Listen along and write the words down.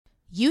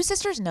You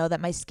sisters know that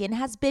my skin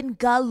has been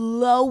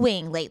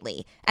glowing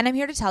lately, and I'm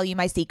here to tell you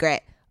my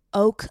secret.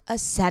 Oak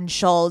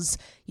Essentials.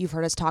 You've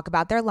heard us talk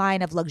about their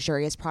line of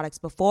luxurious products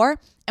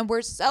before, and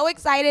we're so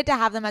excited to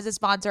have them as a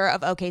sponsor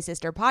of OK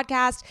Sister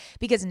Podcast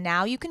because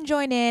now you can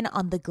join in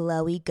on the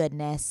glowy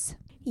goodness.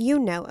 You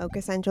know Oak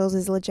Essentials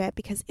is legit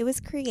because it was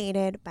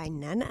created by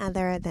none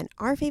other than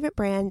our favorite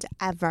brand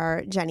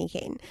ever, Jenny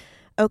Kane.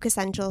 Oak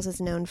Essentials is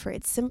known for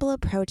its simple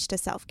approach to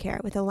self-care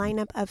with a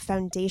lineup of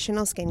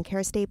foundational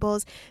skincare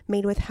staples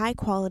made with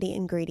high-quality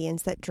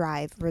ingredients that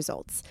drive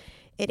results.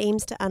 It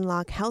aims to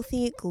unlock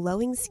healthy,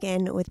 glowing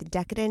skin with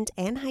decadent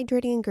and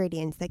hydrating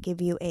ingredients that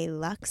give you a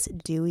luxe,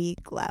 dewy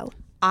glow.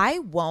 I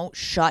won't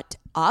shut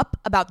up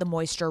about the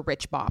Moisture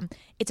Rich Balm.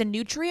 It's a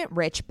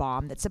nutrient-rich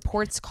balm that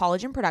supports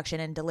collagen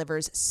production and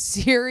delivers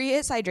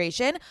serious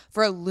hydration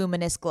for a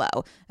luminous glow.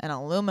 And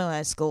a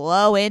luminous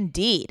glow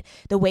indeed.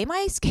 The way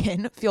my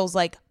skin feels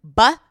like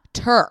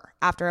butter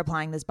after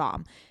applying this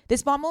balm.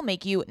 This balm will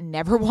make you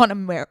never want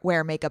to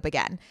wear makeup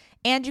again.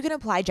 And you can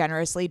apply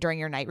generously during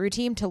your night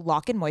routine to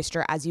lock in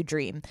moisture as you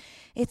dream.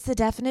 It's the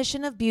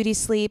definition of beauty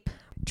sleep.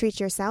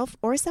 Treat yourself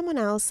or someone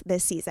else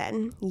this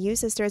season. You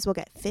sisters will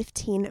get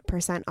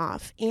 15%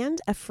 off and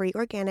a free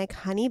organic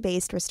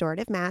honey-based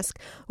restorative mask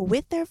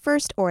with their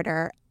first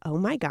order. Oh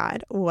my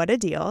God, what a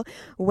deal.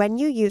 When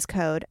you use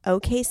code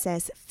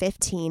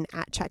OKSIS15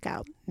 at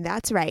checkout.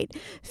 That's right,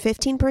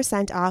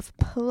 15% off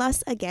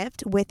plus a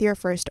gift with your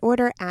first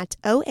order at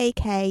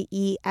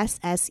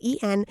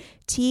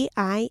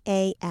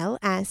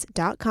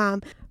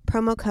OAKESSENTIALS.com.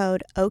 Promo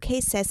code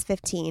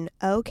OKSIS15,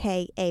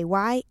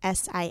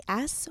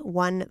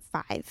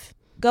 OKAYSIS15.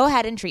 Go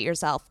ahead and treat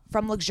yourself.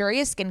 From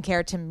luxurious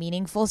skincare to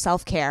meaningful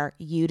self-care,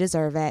 you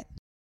deserve it.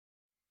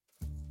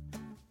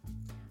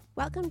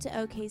 Welcome to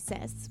OK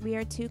Sis. We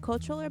are two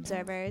cultural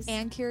observers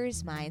And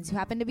curious minds who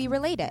happen to be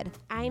related.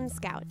 I'm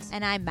Scout.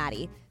 And I'm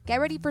Maddie. Get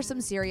ready for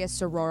some serious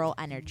sororal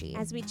energy.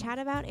 As we chat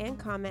about and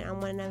comment on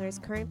one another's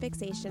current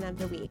fixation of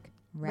the week.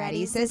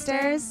 Ready,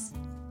 sisters?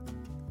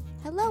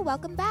 Hello,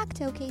 welcome back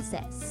to OK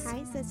Sis.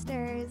 Hi,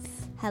 sisters.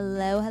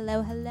 Hello,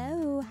 hello,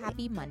 hello.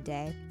 Happy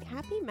Monday.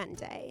 Happy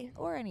Monday.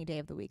 Or any day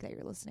of the week that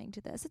you're listening to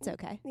this. It's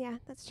okay. Yeah,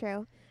 that's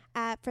true.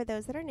 For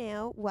those that are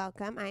new,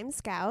 welcome. I'm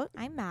Scout.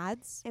 I'm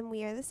Mads. And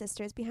we are the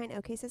sisters behind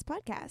OK Sis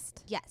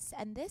Podcast. Yes,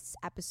 and this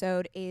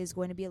episode is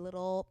going to be a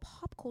little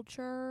pop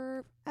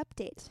culture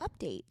Update.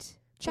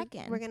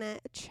 Check-in. We're going to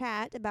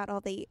chat about all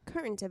the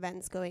current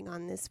events going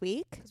on this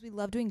week. Because we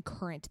love doing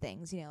current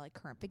things, like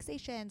current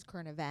fixations,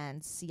 current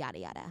events, yada,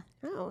 yada.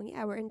 Oh,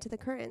 yeah, we're into the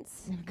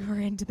currents.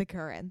 We're into the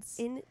currents.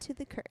 Into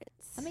the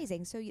currents.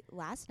 Amazing. So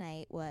last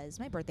night was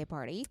my birthday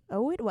party.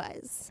 Oh, it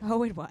was. I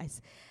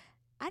don't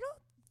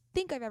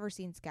think I've ever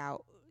seen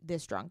Scout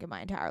this drunk in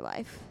my entire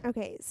life.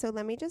 Okay, so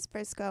let me just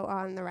first go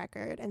on the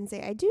record and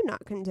say I do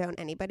not condone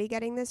anybody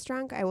getting this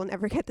drunk. I will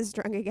never get this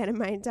drunk again in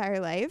my entire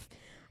life.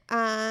 It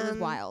was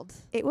wild.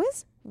 It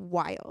was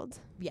wild.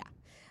 Yeah.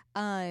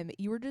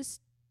 You were just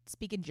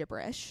speaking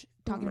gibberish,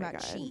 talking about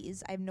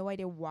cheese. I have no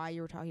idea why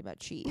you were talking about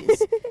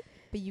cheese.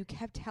 But you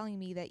kept telling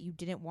me that you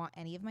didn't want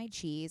any of my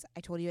cheese.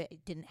 I told you I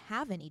didn't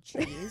have any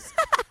cheese.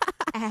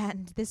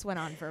 And this went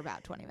on for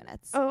about 20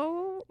 minutes.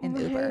 Oh, in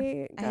the Uber.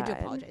 God. I had to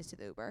apologize to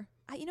the Uber.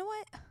 You know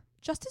what?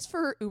 Justice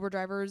for Uber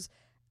drivers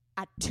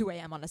at 2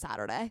 a.m. on a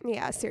Saturday.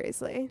 Yeah,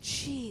 seriously.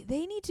 Gee,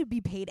 they need to be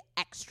paid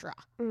extra.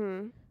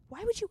 Mm-hmm.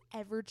 Why would you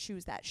ever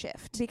choose that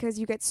shift? Because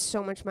you get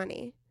so much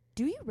money.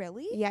 Do you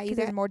really? Yeah, you get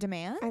there's more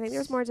demand. I think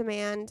there's more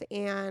demand,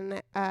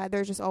 and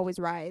there's just always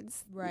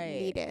rides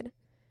needed.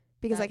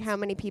 Because how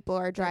many people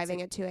are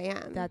driving at 2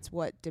 a.m.? That's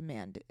what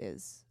demand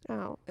is.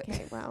 Oh,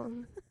 okay. Well,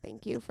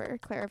 thank you for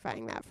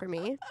clarifying that for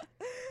me.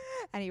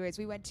 Anyways,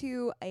 we went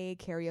to a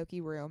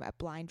karaoke room at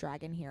Blind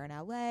Dragon here in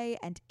LA,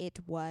 and it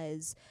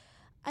was,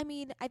 I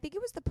think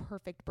it was the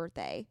perfect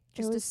birthday.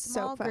 Just a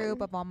small group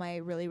of all my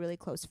really, really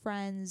close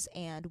friends,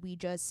 and we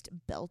just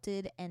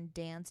belted and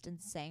danced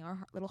and sang our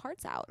little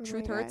hearts out. Oh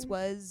Truth Hurts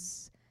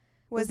was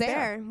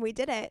there. We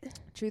did it.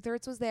 Truth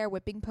Hurts was there.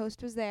 Whipping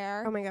Post was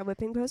there. Oh my God,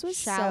 Whipping Post was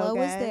Shallow so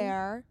good. was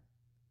there.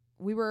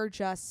 We were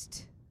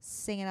just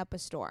singing up a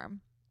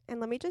storm. And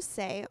let me just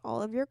say,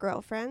 all of your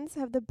girlfriends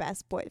have the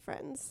best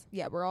boyfriends.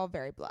 Yeah, we're all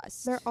very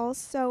blessed. They're all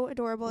so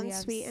adorable and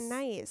sweet and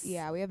nice.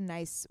 Yeah, we have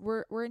nice.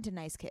 We're into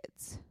nice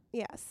kids.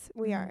 Yes,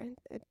 we are.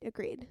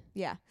 Agreed.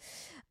 Yeah.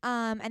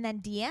 And then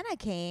Deanna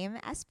came,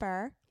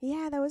 Esper.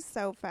 Yeah, that was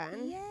so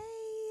fun. Yay.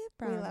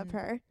 We love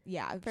her.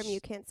 Yeah. From You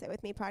Can't Sit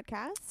With Me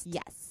podcast.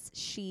 Yes.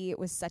 She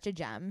was such a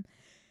gem.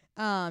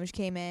 She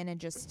came in and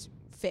just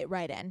fit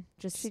right in.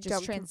 Just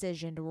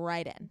transitioned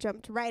right in.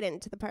 Jumped right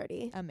into the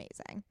party.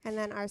 Amazing. And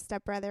then our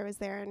stepbrother was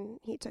there and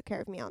he took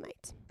care of me all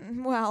night.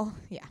 Well,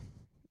 yeah.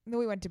 Then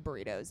we went to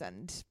burritos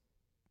and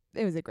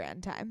it was a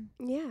grand time.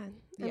 Yeah.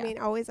 I mean,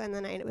 always end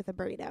the night with a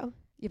burrito.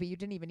 Yeah, but you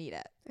didn't even eat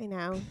it. I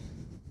know.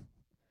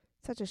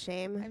 Such a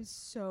shame. I'm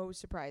so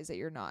surprised that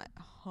you're not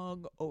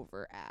hung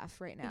over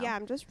AF right now. Yeah,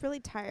 I'm just really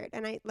tired.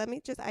 And I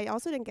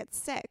also didn't get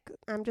sick.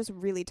 I'm just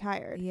really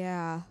tired.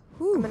 Yeah.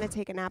 Whew. I'm gonna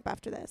take a nap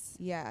after this.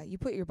 Yeah, you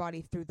put your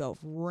body through the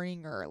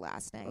ringer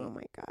last night. Oh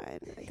my God,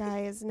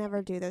 guys,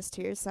 never do this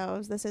to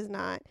yourselves. This is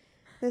not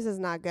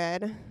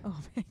good. Oh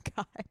my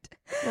God.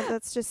 But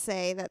let's just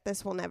say that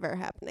this will never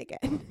happen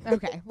again.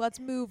 Okay, let's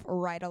move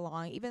right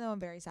along. Even though I'm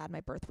very sad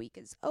my birth week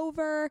is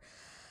over.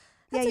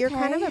 Yeah, That's you're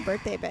kind of okay. a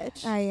birthday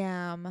bitch. I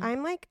am.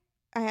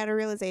 I had a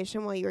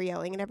realization while you were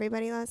yelling at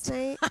everybody last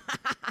night.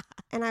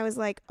 And I was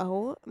like,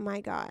 oh my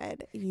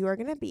God, you are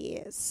going to be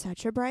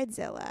such a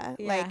bridezilla.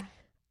 Yeah. Like,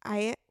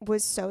 I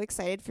was so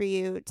excited for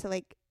you to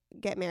like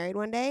get married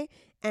one day.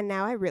 And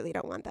now I really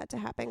don't want that to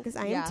happen because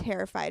I Yeah. am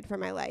terrified for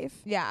my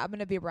life. Yeah, I'm going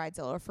to be a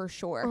bridezilla for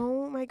sure.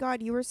 Oh my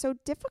God, you were so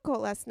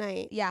difficult last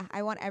night. Yeah,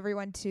 I want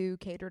everyone to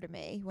cater to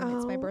me when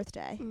it's my Oh.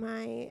 birthday.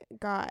 My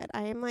God,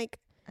 I am like,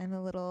 I'm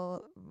a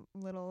little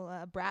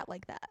brat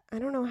like that. I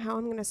don't know how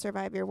I'm going to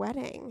survive your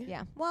wedding.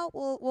 Yeah. Well,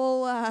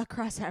 we'll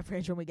cross that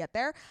bridge when we get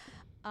there.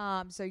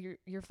 So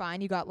you're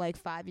fine. You got like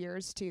 5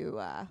 years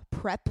to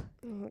prep.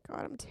 Oh my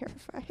God, I'm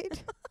terrified.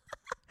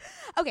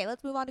 Okay,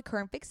 let's move on to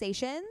current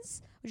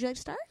fixations. Would you like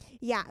to start?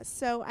 Yeah,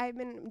 so I've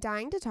been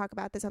dying to talk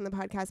about this on the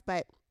podcast,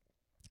 but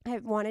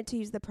I've wanted to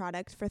use the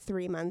product for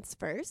 3 months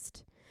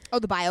first. Oh,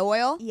 the bio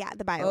oil? Yeah,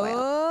 the bio oil.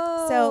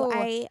 Oh. So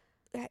I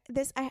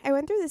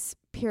went through this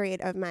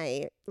period of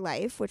my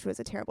life, which was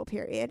a terrible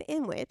period,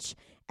 in which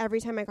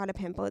every time I got a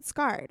pimple, it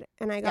scarred.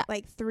 And I got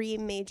like 3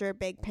 major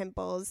big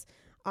pimples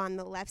on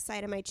the left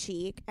side of my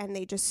cheek, and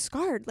they just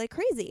scarred like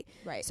crazy.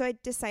 Right. So I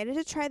decided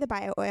to try the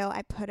bio oil.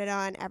 I put it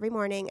on every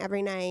morning,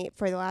 every night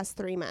for the last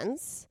 3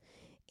 months.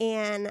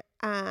 And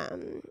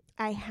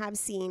I have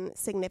seen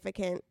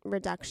significant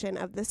reduction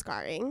of the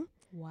scarring.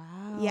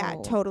 Wow. Yeah,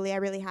 totally. I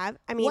really have.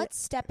 I mean, what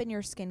step in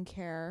your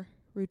skincare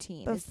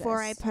routine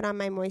before is I this? put on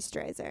my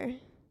moisturizer.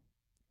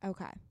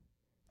 Okay.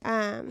 I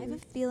have a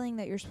feeling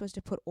that you're supposed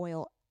to put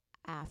oil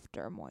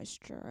after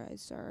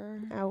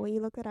moisturizer. Oh, will you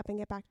look that up and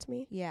get back to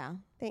me? Yeah.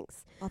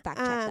 Thanks. I'll fact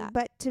check that.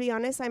 But to be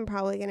honest, I'm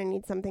probably going to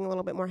need something a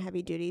little bit more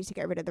heavy duty to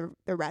get rid of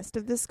the rest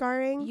of the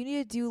scarring. You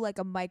need to do like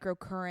a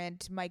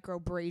microcurrent,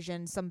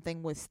 microabrasion,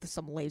 something with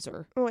some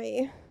laser.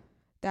 Wait.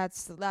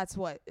 That's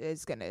what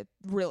is going to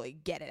really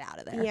get it out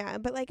of there. Yeah,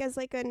 but like as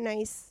like a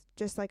nice,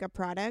 just like a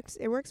product,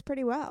 it works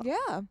pretty well.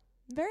 Yeah.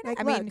 Very nice. Like,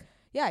 I mean, look.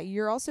 yeah,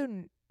 you're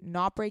also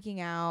not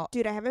breaking out.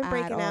 Dude, I haven't At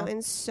broken out all.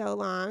 in so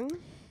long.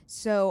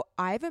 So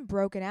I haven't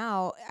broken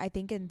out, I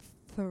think, in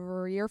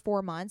 3 or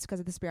 4 months because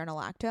of the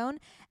spironolactone.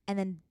 And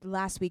then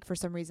last week, for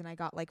some reason, I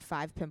got like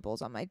 5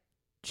 pimples on my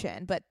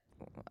chin. But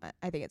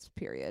I think it's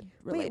period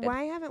related.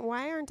 Wait,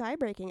 why aren't I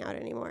breaking out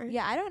anymore?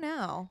 Yeah, I don't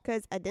know.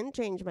 Because I didn't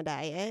change my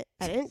diet.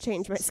 I didn't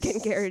change my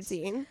skincare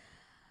routine.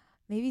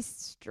 Maybe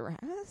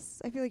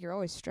stress? I feel like you're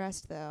always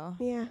stressed, though.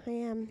 Yeah, I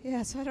am.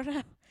 Yeah, so I don't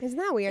know. Isn't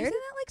that weird? Isn't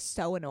that like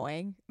so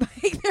annoying?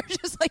 Like they're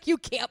just like, you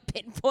can't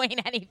pinpoint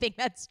anything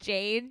that's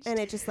changed. And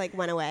it just like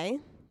went away.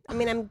 I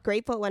mean, I'm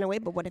grateful it went away,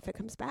 but what if it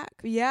comes back?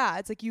 Yeah,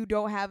 it's like you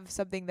don't have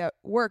something that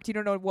worked. You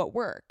don't know what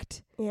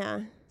worked.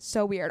 Yeah.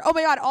 So weird. Oh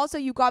my God. Also,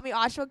 you got me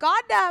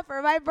ashwagandha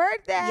for my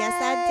birthday. Yes,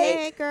 I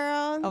did,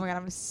 girl. Oh my God.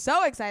 I'm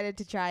so excited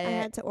to try I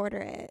it. had to order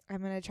it.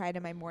 I'm going to try it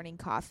in my morning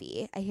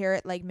coffee. I hear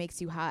it like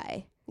makes you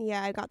high.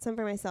 Yeah, I got some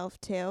for myself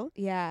too.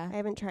 Yeah. I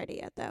haven't tried it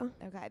yet though.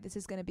 Okay. This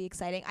is going to be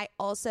exciting. I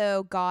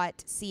also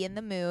got Seeing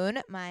the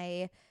Moon.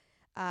 My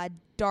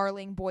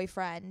darling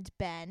boyfriend,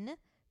 Ben,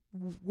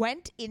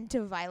 went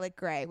into Violet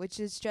Grey, which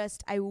is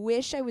just, I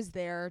wish I was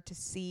there to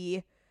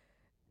see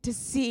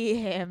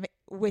him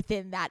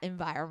within that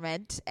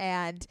environment.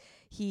 And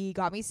he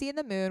got me Seeing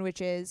the Moon,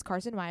 which is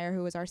Carson Meyer,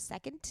 who was our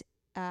second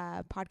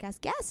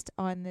podcast guest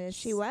on this.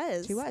 She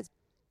was.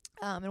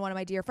 And one of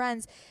my dear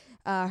friends,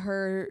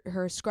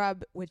 her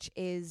scrub, which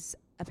is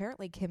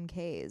apparently Kim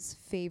K's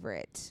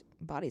favorite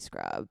body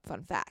scrub.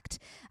 Fun fact.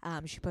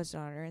 She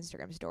posted on her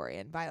Instagram story,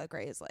 and Violet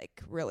Grey is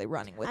like really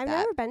running with I've that.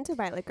 never been to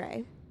Violet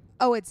Grey.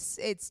 Oh, it's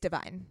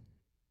divine.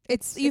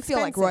 It's you feel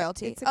like expensive.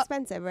 royalty. It's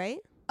expensive, right?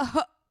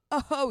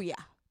 Oh yeah.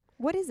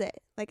 What is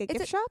it? Like a It's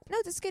gift shop? No,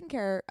 it's a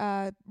skincare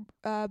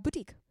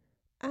boutique.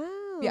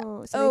 Oh. Yeah.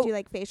 So Oh. they do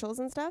like facials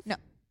and stuff? No.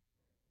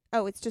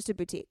 Oh, it's just a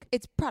boutique.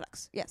 It's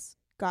products. Yes.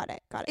 Got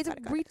it. It's got a it, got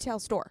it. retail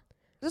store.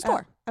 It's a Oh,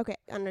 store. okay,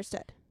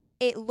 understood.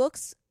 It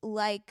looks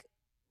like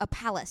a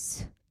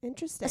palace,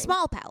 Interesting. a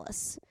small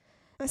palace.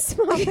 A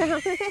small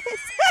palace.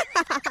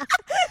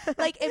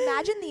 Like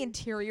imagine the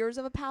interiors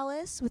of a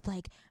palace with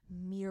like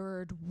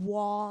mirrored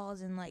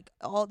walls and like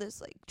all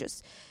this like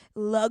just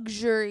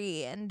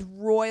luxury and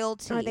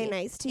royalty. Are they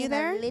nice to you in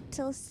there? a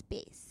little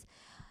space.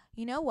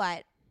 You know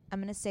what? I'm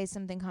gonna say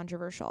something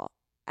controversial.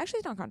 Actually,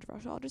 it's not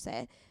controversial. I'll just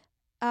say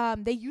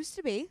it. They used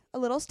to be a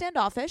little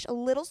standoffish, a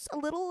little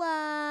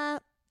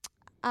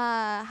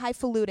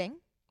highfalutin.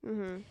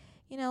 Mm-hmm.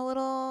 You know, a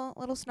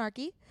little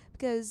snarky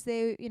because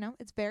they, you know,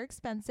 it's very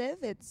expensive.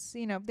 It's,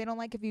 you know, they don't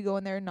like if you go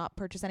in there and not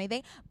purchase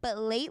anything. But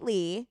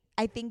lately,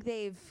 I think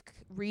they've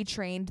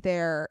retrained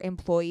their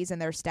employees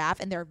and their staff,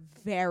 and they're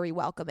very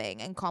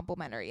welcoming and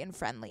complimentary and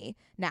friendly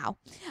now.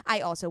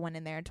 I also went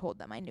in there and told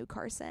them I knew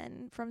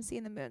Carson from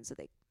Seeing the Moon, so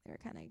they were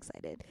kind of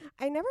excited.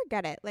 I never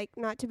get it. Like,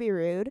 not to be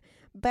rude,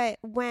 but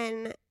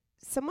when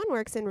someone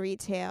works in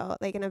retail,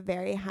 like in a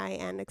very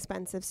high-end,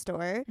 expensive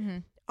store, Mm-hmm.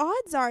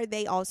 odds are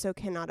they also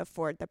cannot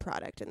afford the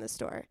product in the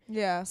store.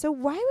 Yeah. So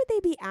why would they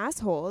be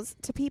assholes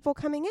to people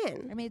coming I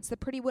in? mean, it's the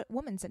pretty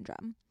woman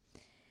syndrome.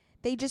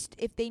 They just,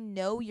 if they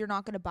know you're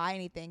not going to buy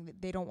anything,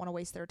 they don't want to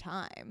waste their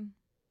time.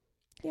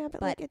 Yeah, but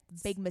But like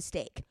it's big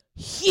mistake.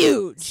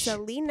 Huge.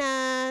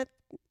 Selena,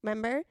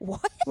 remember?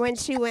 What? When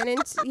she went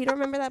into, you don't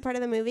remember that part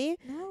of the movie?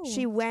 No.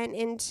 She went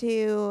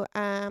into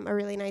a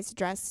really nice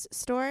dress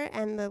store,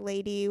 and the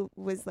lady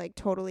was like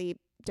totally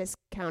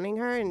discounting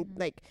her and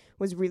like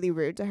was really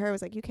rude to her.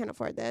 Was like, you can't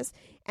afford this.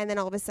 And then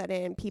all of a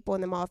sudden people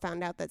in the mall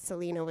found out that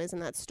Selena was in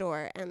that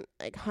store, and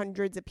like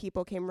hundreds of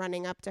people came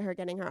running up to her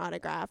getting her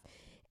autograph.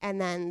 And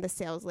then the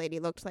sales lady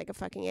looked like a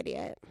fucking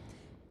idiot.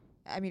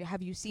 I mean,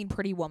 have you seen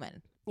Pretty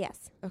Woman?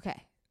 Yes,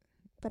 Okay.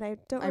 but I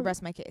don't. I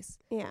rest my case.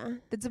 Yeah.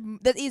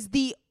 That is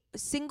the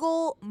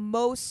single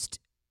most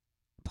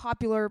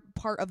popular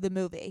part of the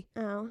movie.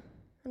 Oh,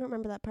 I don't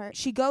remember that part.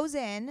 She goes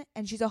in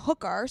and she's a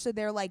hooker, so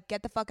they're like,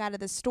 get the fuck out of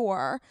the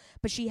store.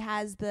 But she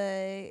has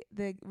the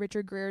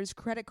Richard Grere's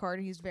credit card,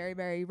 and he's very,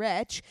 very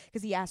rich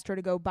because he asked her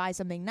to go buy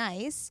something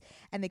nice,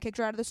 and they kicked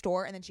her out of the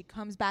store. And then she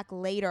comes back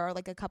later,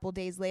 like a couple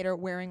days later,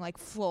 wearing like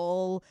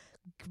full,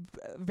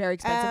 very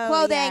expensive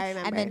clothing. Yeah, I and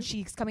remember. then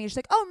she's coming and she's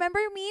like, oh, remember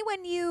me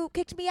when you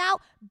kicked me out?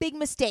 Big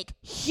mistake,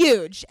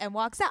 huge, and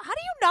walks out. How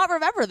do you not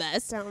remember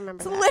this? Don't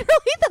remember It's that.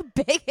 literally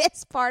the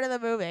biggest part of the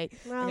movie.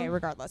 Well, Okay,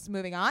 regardless,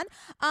 moving on.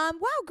 Wow,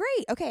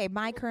 great. Okay,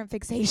 my current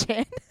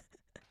fixation.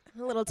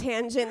 a little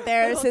tangent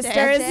there, Little sisters.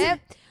 tangent.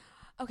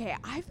 Okay,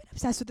 I've been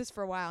obsessed with this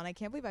for a while, and I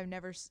can't believe I've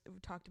never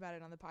talked about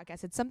it on the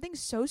podcast. It's something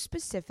so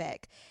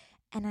specific,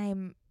 and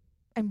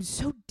I'm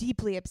so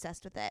deeply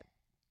obsessed with it.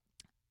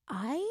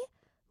 I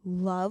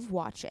love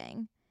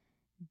watching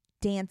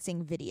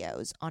dancing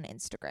videos on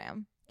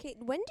Instagram. Okay,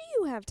 when do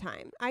you have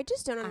time? I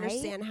just don't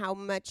understand how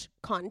much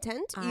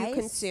content you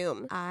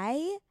consume.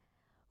 I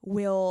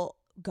will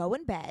go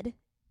in bed,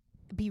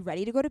 be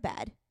ready to go to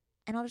bed,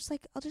 and I'll just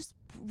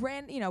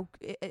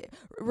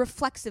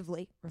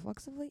reflexively,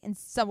 and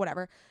some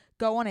whatever,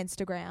 go on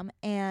Instagram,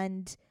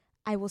 and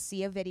I will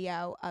see a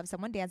video of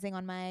someone dancing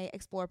on my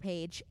Explore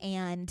page,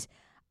 and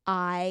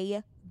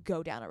I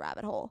go down a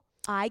rabbit hole.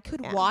 I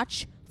could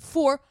watch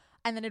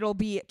and then it'll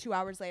be 2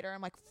 hours later.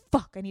 I'm like,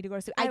 fuck, I need to go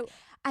to sleep.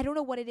 I don't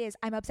know what it is.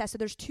 I'm obsessed. So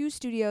there's 2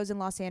 studios in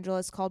Los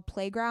Angeles called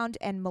Playground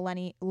and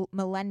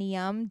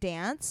Millennium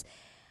Dance.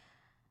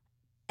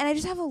 And I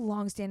just have a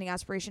long-standing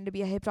aspiration to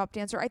be a hip-hop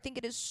dancer. I think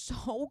it is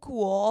so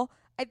cool.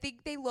 I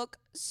think they look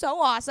so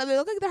awesome. They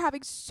look like they're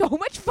having so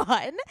much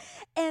fun.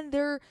 And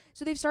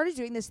they've started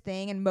doing this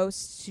thing, and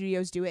most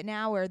studios do it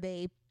now, where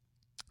they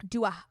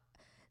do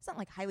it's not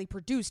like highly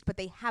produced, but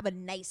they have a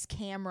nice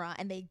camera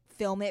and they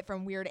film it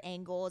from weird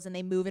angles and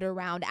they move it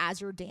around as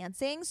you're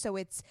dancing. So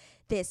it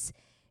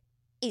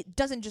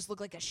doesn't just look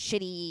like a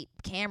shitty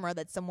camera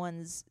that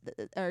someone's,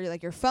 or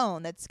like your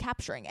phone that's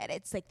capturing it.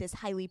 It's like this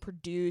highly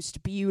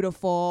produced,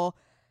 beautiful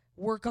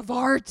work of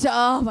art.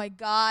 Oh my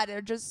God.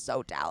 They're just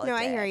so talented. No,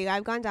 I hear you.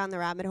 I've gone down the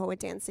rabbit hole with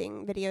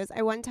dancing videos.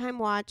 I one time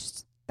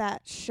watched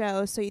that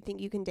show, So You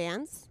Think You Can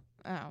Dance?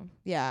 Oh,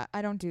 yeah.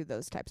 I don't do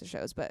those types of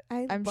shows, but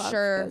I'm love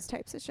sure those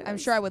types of shows. I'm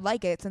sure I would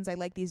like it since I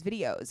like these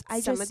videos.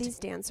 Some of these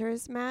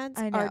dancers, Mads,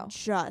 I know. are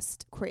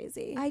just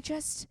crazy.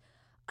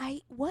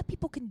 What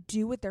people can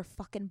do with their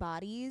fucking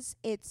bodies,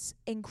 it's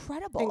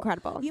incredible.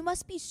 Incredible. You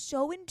must be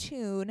so in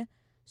tune,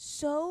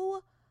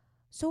 so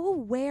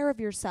aware of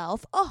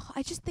yourself. Oh,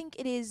 I just think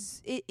it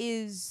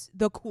is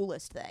the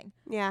coolest thing.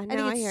 Yeah, I no,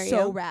 think I it's hear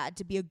so you. rad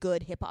to be a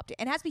good hip hop.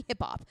 And it has to be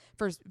hip hop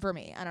for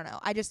me. I don't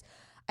know.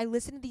 I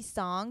listen to these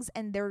songs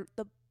and they're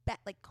the best,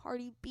 like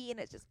Cardi B, and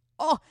it's just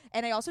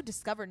and I also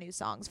discover new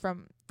songs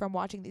from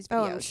watching these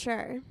videos. Oh, I'm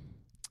sure.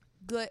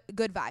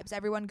 Good vibes.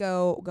 Everyone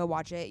go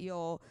watch it.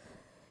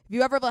 If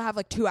you ever have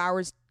like 2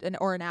 hours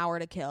or an hour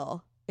to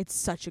kill, it's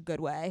such a good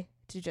way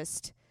to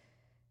just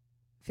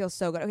feel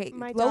so good. Okay,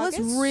 My Lola's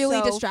dog is really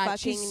so distracting.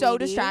 She's fucking so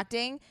needy.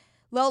 distracting.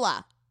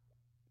 Lola,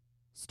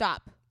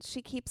 stop.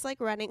 She keeps like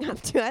running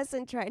up to us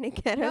and trying to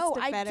get us No,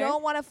 to I better.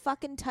 don't want to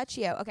fucking touch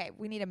you. Okay,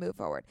 we need to move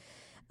forward.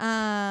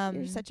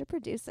 You're such a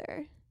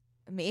producer.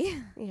 Me?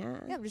 Yeah.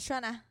 Yeah, I'm just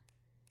trying to,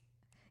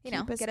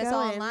 Keep us get us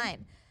all in going.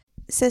 line.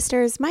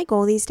 Sisters, my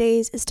goal these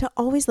days is to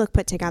always look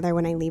put together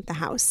when I leave the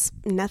house.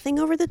 Nothing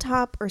over the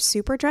top or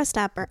super dressed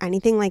up or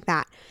anything like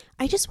that.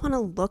 I just want to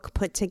look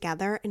put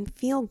together and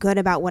feel good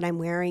about what I'm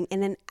wearing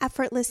in an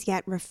effortless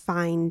yet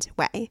refined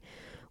way.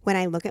 When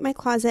I look at my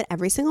closet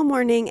every single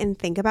morning and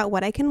think about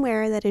what I can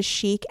wear that is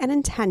chic and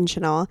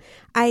intentional,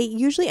 I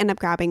usually end up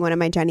grabbing one of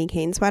my Jenny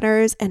Kane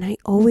sweaters, and I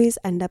always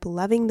end up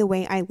loving the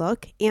way I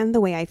look and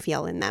the way I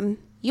feel in them.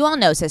 You all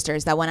know,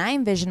 sisters, that when I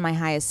envision my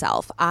highest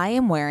self, I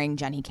am wearing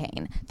Jenny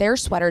Kane. Their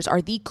sweaters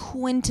are the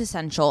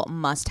quintessential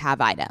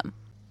must-have item.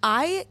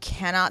 I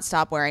cannot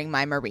stop wearing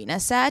my Marina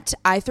set.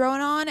 I throw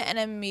it on and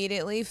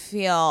immediately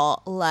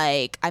feel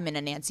like I'm in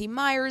a Nancy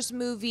Meyers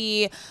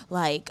movie,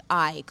 like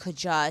I could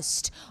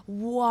just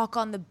walk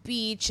on the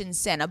beach in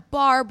Santa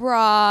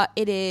Barbara.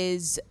 It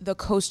is the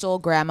coastal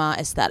grandma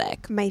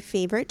aesthetic. My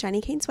favorite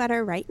Jenni Kayne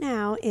sweater right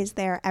now is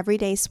their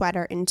everyday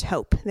sweater in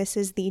taupe. This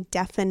is the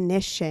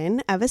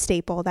definition of a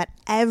staple that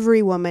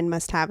every woman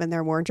must have in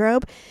their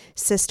wardrobe.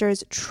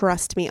 Sisters,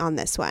 trust me on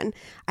this one.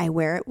 I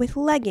wear it with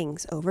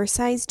leggings,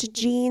 oversized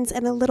jeans,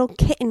 and a little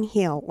kitten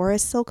heel or a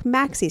silk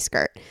maxi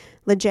skirt.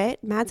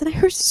 Legit, Mads and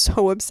I are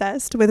so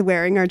obsessed with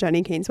wearing our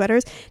Jenni Kayne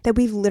sweaters that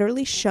we've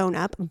literally shown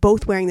up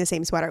both wearing the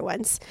same sweater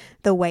once.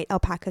 The white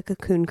alpaca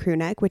cocoon crew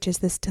neck, which is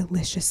this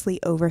deliciously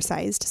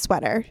oversized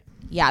sweater.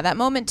 Yeah, that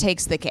moment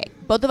takes the cake.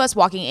 Both of us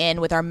walking in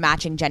with our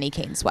matching Jenni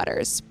Kayne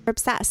sweaters. We're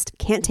obsessed.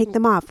 Can't take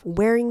them off.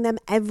 Wearing them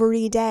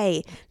every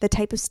day. The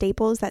type of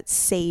staples that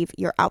save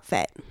your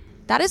outfit.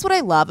 That is what I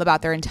love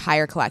about their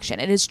entire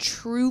collection. It is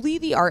truly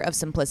the art of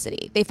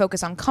simplicity. They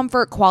focus on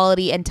comfort,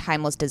 quality, and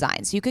timeless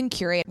designs. You can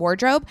curate a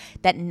wardrobe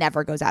that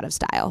never goes out of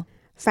style.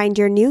 Find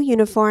your new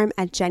uniform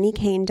at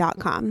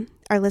jennikayne.com.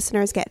 Our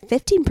listeners get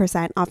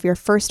 15% off your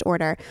first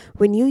order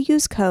when you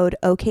use code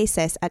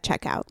OKSIS at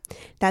checkout.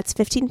 That's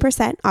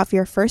 15% off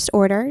your first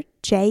order,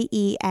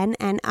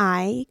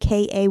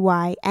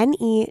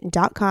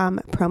 JENNIKAYNE.com,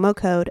 promo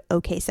code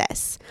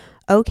OKSIS.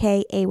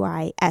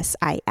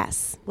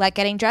 OKAYSIS. Let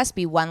getting dressed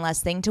be one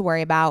less thing to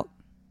worry about.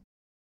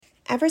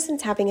 Ever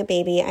since having a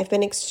baby, I've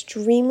been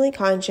extremely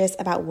conscious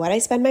about what I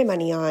spend my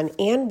money on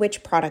and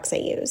which products I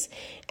use.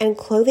 And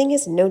clothing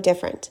is no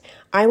different.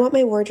 I want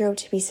my wardrobe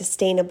to be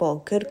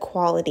sustainable, good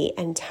quality,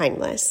 and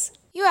timeless.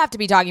 You have to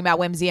be talking about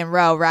Whimsy and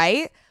Row,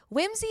 right?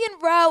 Whimsy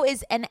and Row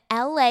is an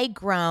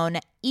LA-grown,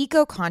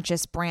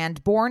 eco-conscious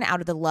brand born out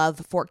of the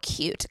love for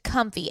cute,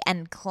 comfy,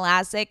 and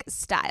classic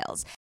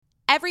styles.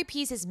 Every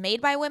piece is made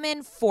by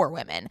women for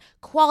women.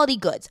 Quality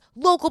goods,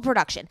 local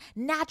production,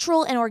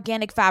 natural and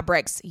organic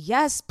fabrics.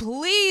 Yes,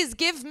 please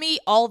give me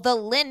all the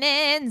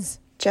linens.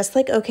 Just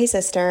like OK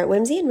Sister,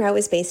 Whimsy and Row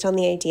is based on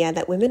the idea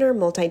that women are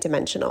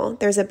multidimensional.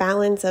 There's a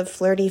balance of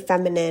flirty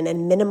feminine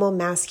and minimal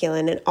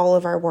masculine in all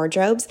of our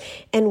wardrobes,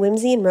 and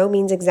Whimsy and Row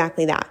means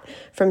exactly that.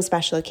 From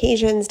special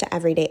occasions to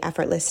everyday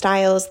effortless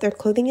styles, their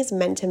clothing is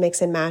meant to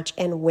mix and match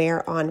and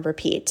wear on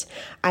repeat.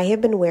 I have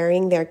been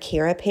wearing their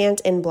Kira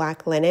pant in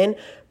black linen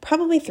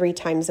probably 3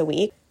 times a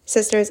week.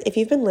 Sisters, if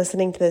you've been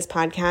listening to this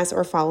podcast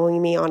or following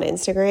me on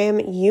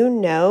Instagram, you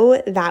know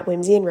that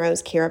Whimsy and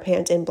Row's Kira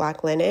pant in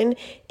black linen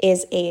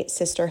is a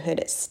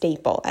sisterhood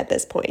staple at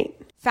this point.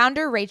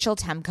 Founder Rachel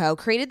Temko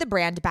created the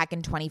brand back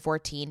in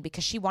 2014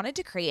 because she wanted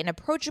to create an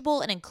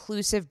approachable and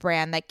inclusive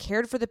brand that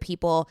cared for the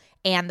people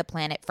and the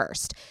planet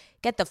first.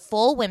 Get the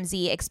full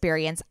Whimsy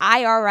experience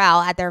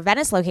IRL at their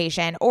Venice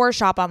location or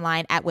shop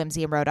online at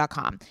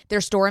whimsyandrow.com.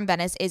 Their store in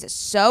Venice is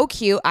so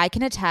cute, I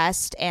can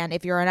attest, and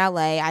if you're in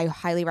LA, I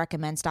highly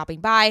recommend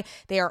stopping by.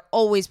 They are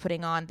always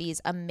putting on these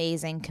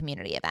amazing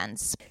community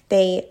events.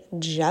 They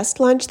just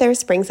launched their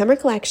spring-summer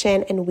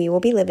collection, and we will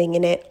be living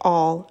in it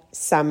all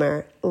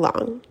summer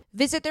long.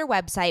 Visit their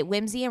website,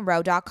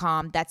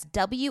 whimsyandrow.com. That's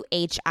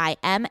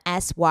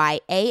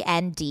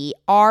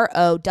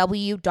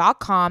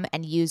WHIMSYANDROW.com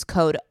and use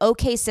code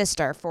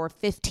OKSister for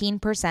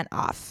 15%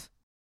 off.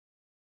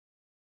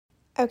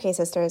 Okay,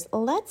 sisters,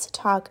 let's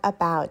talk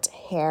about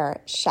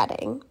hair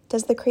shedding.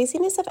 Does the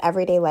craziness of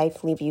everyday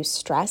life leave you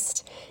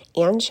stressed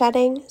and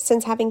shedding?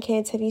 Since having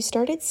kids, have you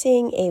started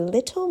seeing a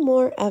little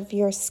more of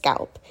your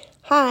scalp?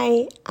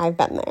 Hi, I've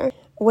been there.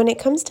 When it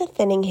comes to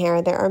thinning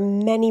hair, there are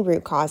many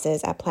root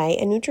causes at play,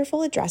 and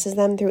Nutrafol addresses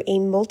them through a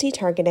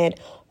multi-targeted,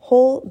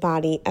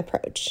 whole-body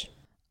approach.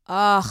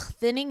 Ugh,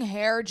 thinning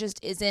hair just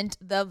isn't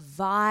the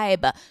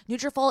vibe.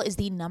 Nutrafol is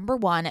the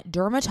 #1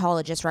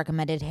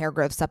 dermatologist-recommended hair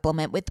growth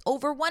supplement with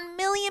over 1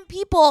 million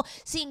people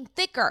seeing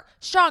thicker,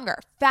 stronger,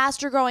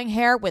 faster-growing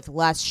hair with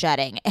less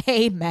shedding.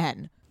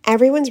 Amen.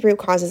 Everyone's root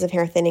causes of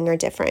hair thinning are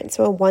different,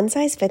 so a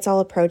one-size-fits-all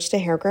approach to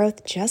hair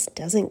growth just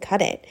doesn't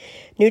cut it.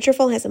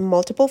 Nutrafol has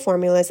multiple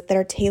formulas that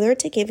are tailored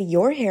to give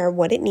your hair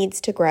what it needs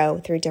to grow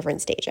through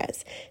different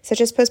stages, such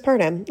as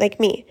postpartum, like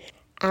me.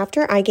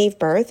 After I gave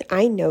birth,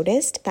 I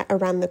noticed that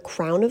around the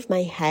crown of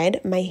my head,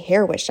 my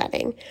hair was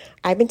shedding.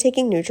 I've been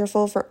taking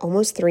Nutrafol for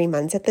almost 3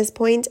 months at this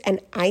point,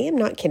 and I am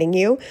not kidding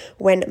you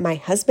when my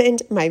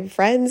husband, my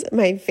friends,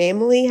 my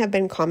family have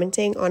been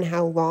commenting on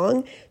how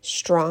long,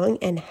 strong,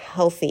 and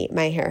healthy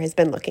my hair has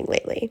been looking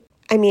lately.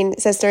 I mean,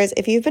 sisters,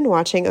 if you've been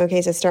watching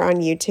OK Sister on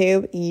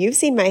YouTube, you've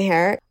seen my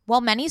hair.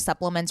 While many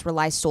supplements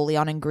rely solely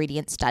on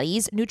ingredient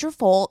studies,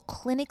 Nutrafol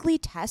clinically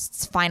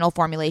tests final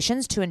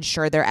formulations to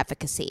ensure their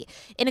efficacy.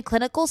 In a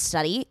clinical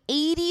study,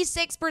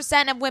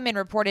 86% of women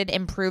reported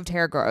improved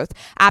hair growth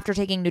after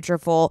taking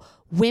Nutrafol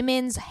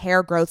women's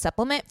hair growth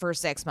supplement for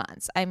 6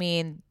 months. I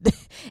mean,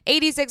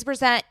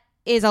 86%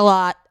 is a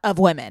lot of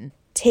women.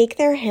 Take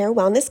their hair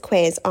wellness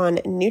quiz on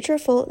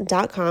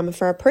Nutrafol.com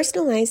for a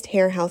personalized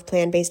hair health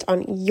plan based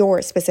on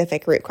your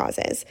specific root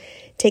causes.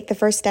 Take the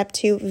first step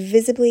to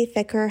visibly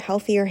thicker,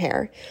 healthier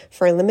hair.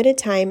 For a limited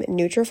time,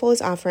 Nutrafol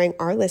is offering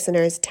our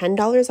listeners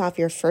 $10 off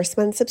your first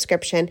month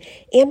subscription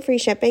and free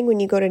shipping when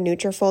you go to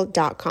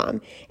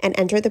Nutrafol.com and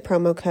enter the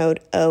promo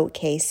code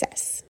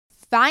OKSIS.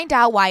 Find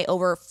out why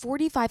over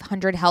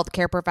 4,500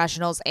 healthcare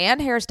professionals and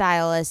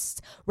hairstylists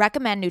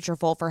recommend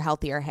Nutrafol for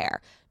healthier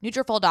hair.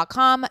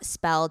 Nutrafol.com,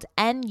 spelled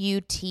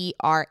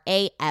Nutrafol.com,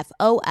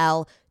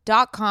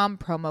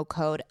 promo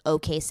code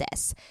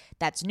OKSIS.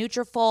 That's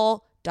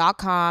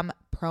Nutrafol.com,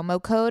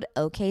 promo code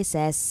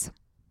OKSIS.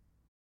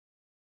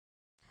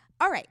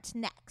 All right,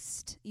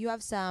 next, you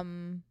have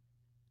some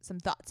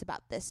thoughts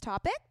about this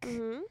topic.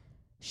 Mm-hmm.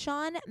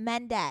 Shawn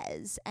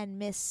Mendes and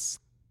Miss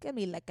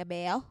Camila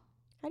Cabello.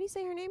 How do you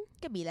say her name?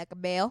 Camila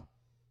Cabello.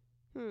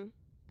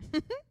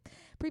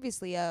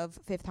 Previously of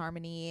Fifth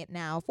Harmony,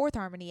 now Fourth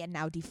Harmony, and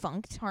now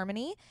defunct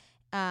Harmony.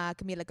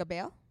 Camila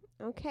Cabello.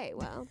 Okay,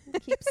 well,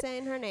 keep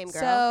saying her name,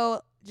 girl.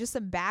 So, just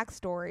some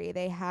backstory.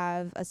 They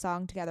have a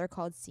song together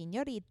called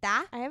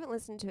Señorita. I haven't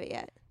listened to it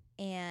yet.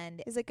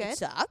 And is it good? It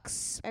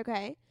sucks.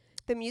 Okay.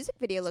 The music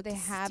video looks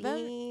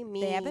steamy.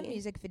 They have a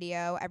music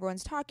video.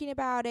 Everyone's talking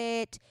about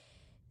it.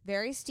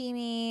 Very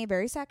steamy,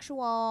 very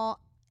sexual.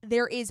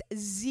 There is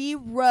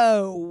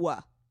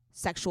zero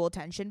sexual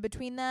tension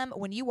between them.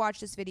 When you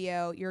watch this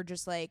video, you're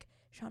just like,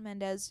 Shawn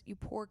Mendes, you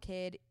poor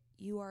kid,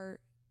 you are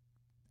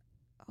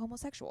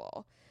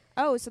homosexual.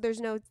 Oh, so there's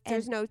no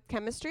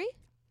chemistry?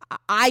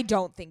 I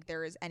don't think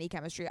there is any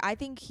chemistry. I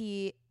think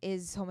he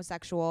is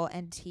homosexual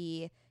and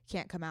he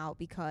can't come out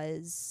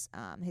because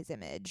his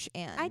image.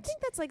 And I think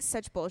that's like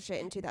such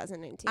bullshit in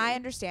 2019. I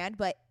understand,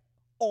 but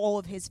all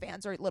of his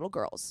fans are little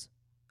girls.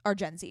 Are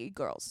Gen Z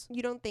girls.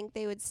 You don't think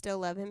they would still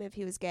love him if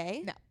he was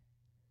gay? No.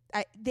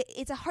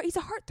 He's a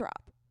heartthrob.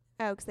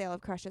 Oh, because they all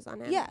have crushes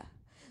on him? Yeah.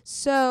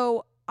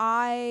 So,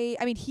 I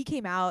mean, he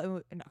came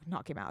out,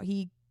 not came out,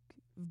 he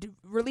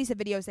released a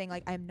video saying,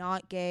 like, I'm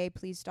not gay,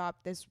 please stop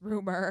this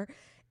rumor.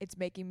 It's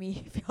making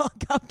me feel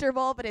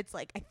uncomfortable, but it's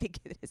like, I think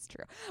it is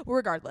true.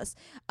 Regardless.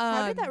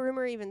 How did that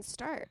rumor even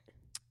start?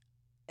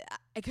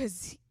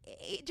 Because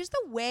just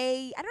the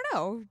way, I don't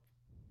know.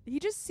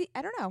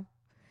 I don't know.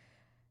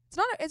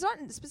 It's not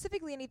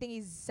specifically anything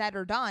he's said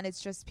or done. It's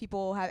just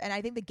people have, and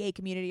I think the gay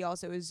community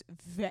also is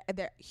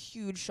they're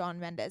huge Shawn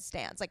Mendes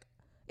stans. Like,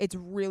 it's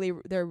really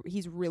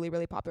he's really,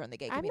 really popular in the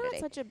gay community. I'm not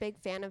such a big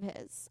fan of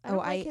his. I don't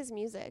like his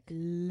music.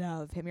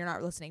 Love him. You're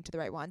not listening to the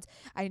right ones.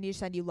 I need to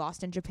send you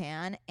Lost in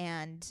Japan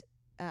and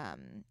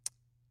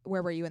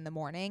Where Were You in the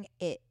Morning?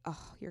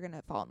 You're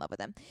gonna fall in love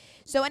with him.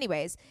 So,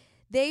 anyways.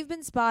 They've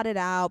been spotted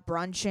out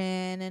brunching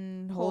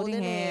and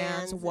holding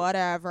hands,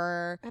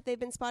 whatever. Have they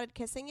been spotted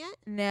kissing yet?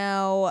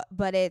 No,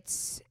 but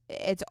it's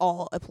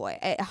all a ploy.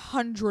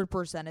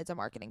 100% it's a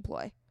marketing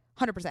ploy.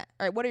 100%. All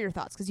right, what are your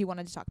thoughts? Because you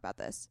wanted to talk about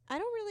this.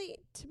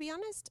 To be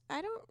honest,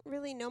 I don't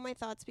really know my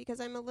thoughts because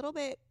I'm a little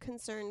bit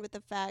concerned with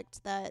the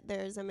fact that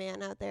there's a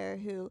man out there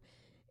who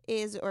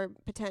is, or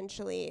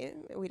potentially,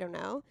 we don't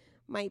know,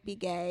 might be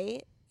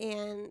gay.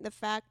 And the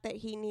fact that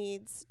he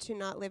needs to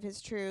not live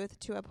his truth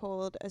to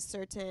uphold a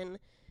certain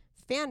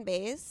fan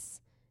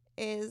base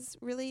is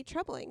really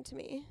troubling to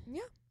me.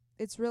 Yeah,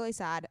 it's really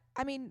sad.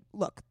 I mean,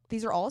 look,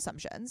 these are all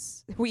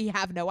assumptions. We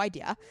have no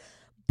idea.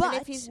 But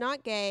and if he's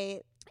not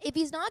gay,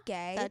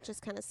 that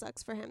just kind of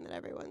sucks for him that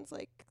everyone's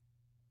like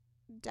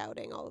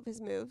doubting all of his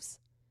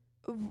moves.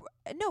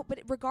 No,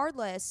 but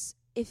regardless,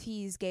 if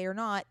he's gay or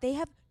not, they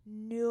have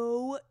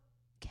no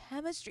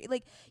chemistry.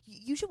 Like,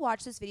 you should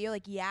watch this video.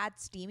 Like, yeah,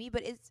 it's steamy,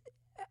 but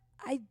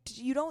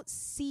you don't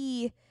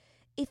see,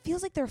 it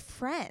feels like they're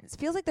friends. It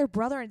feels like they're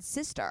brother and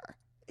sister.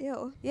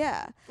 Ew.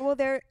 Yeah. Well,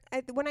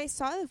 when I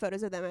saw the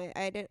photos of them,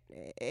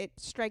 it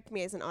struck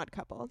me as an odd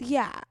couple.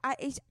 Yeah.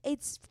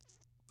 It's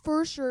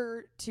for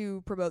sure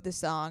to promote this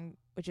song,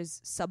 which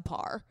is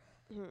subpar,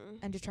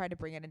 and to try to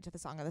bring it into the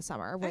song of the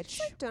summer, which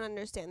I just don't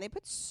understand. They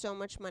put so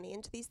much money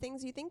into these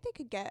things. You think they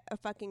could get a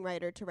fucking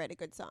writer to write a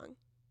good song?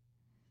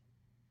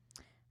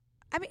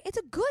 I mean,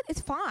 it's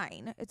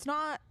fine. It's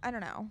not, I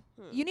don't know.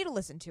 You need to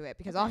listen to it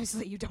because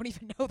obviously you don't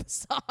even know the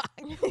song.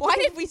 Why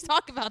did we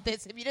talk about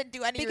this if you didn't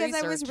do any research?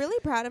 Because I was really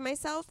proud of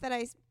myself that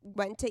I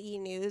went to E!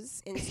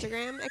 News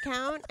Instagram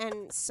account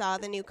and saw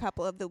the new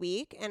couple of the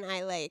week, and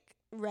I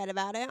read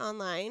about it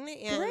online,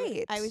 and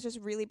Great. I was just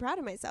really proud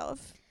of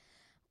myself.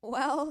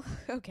 Well,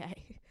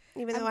 okay.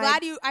 Even though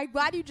I'm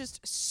glad you just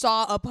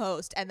saw a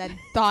post and then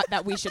thought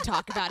that we should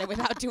talk about it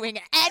without doing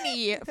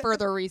any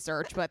further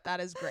research, but that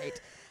is great.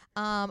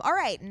 All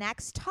right,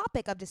 next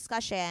topic of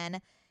discussion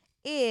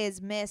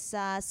is Miss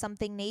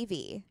Something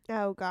Navy.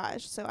 Oh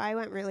gosh, so I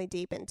went really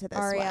deep into this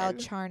Ariel one.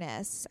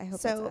 Charnas. I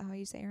hope that's how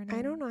you say her name.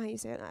 I don't know how you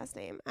say her last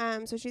name.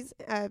 So she's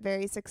a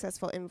very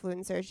successful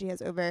influencer. She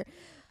has over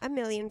 1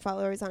 million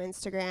followers on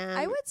Instagram.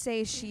 I would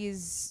say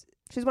she's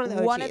one of the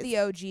OGs. One of the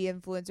OG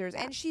influencers,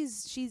 and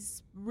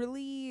she's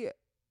really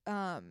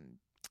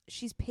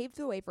she's paved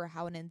the way for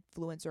how an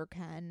influencer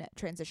can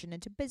transition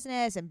into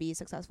business and be a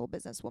successful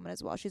businesswoman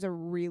as well. She's a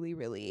really,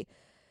 really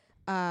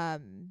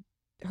her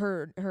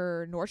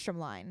Nordstrom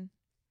line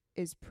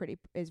is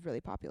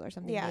really popular.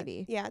 Something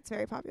maybe. Yeah, it's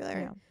very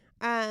popular.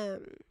 Yeah.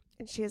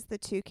 And she has the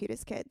 2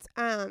 cutest kids.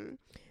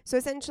 So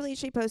essentially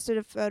she posted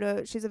a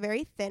photo. She's a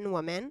very thin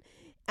woman.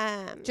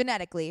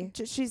 Genetically.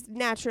 She's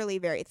naturally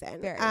very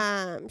thin.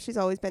 Very. She's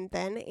always been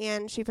thin.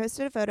 And she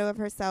posted a photo of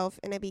herself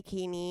in a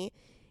bikini.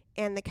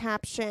 And the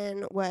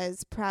caption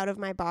was, "Proud of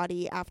my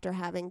body after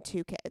having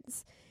 2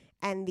 kids."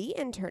 And the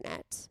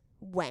internet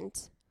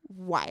went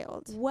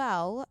wild.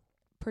 Well,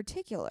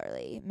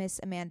 particularly Miss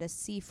Amanda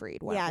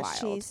Seyfried went wild. Yeah,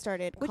 she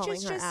started which calling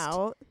is her just,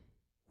 out.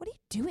 What are you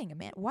doing,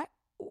 Amanda? Why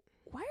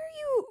are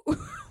you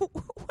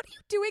what are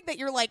you doing that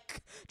you're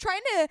like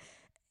trying to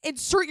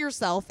insert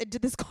yourself into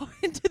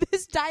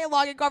this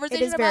dialogue and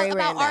conversation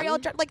about Ariel?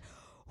 Like,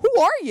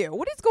 who are you?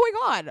 What is going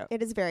on?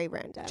 It is very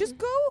random. Just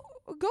go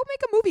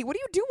make a movie. What are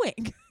you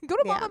doing? Go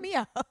to Mamma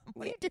Mia.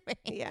 What are you doing?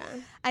 Yeah.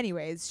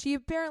 Anyways, she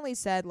apparently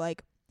said,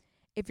 like,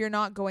 if you're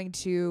not going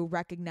to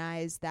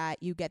recognize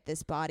that you get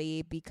this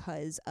body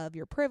because of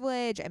your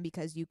privilege and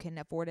because you can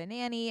afford a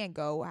nanny and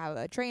go have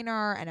a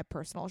trainer and a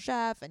personal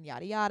chef and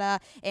yada yada,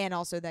 and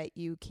also that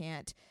you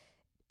can't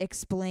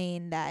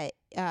explain that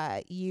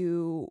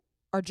you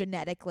are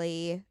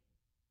genetically,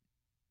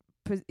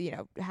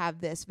 have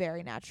this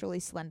very naturally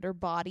slender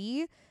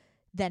body,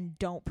 then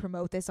don't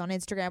promote this on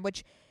Instagram,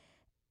 which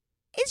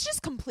is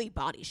just complete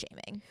body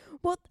shaming.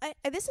 Well,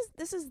 this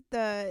is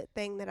the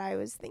thing that I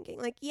was thinking.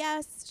 Like,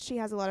 yes, she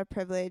has a lot of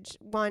privilege.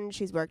 1,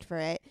 she's worked for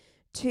it.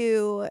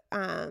 2,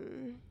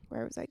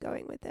 where was I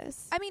going with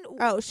this? I mean,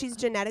 she's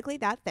genetically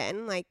that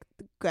thin. Like,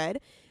 good.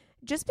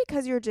 Just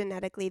because you're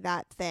genetically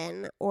that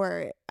thin,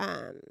 or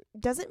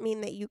doesn't mean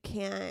that you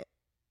can't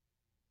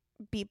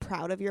be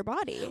proud of your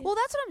body. Well,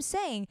 that's what I'm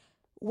saying.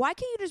 Why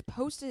can't you just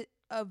post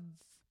a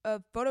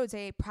photo and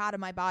say proud of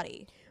my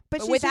body,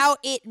 but without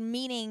it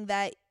meaning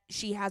that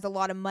she has a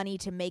lot of money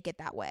to make it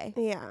that way?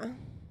 Yeah.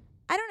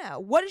 I don't know.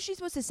 What is she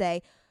supposed to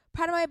say?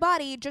 Proud of my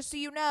body, just so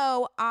you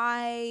know,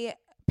 I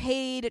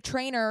paid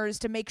trainers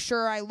to make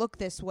sure I look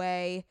this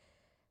way,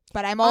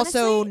 but I'm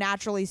also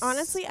naturally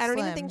Honestly, I don't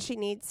even slim. think she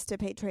needs to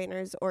pay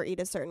trainers or eat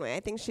a certain way. I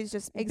think she's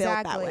just built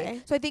that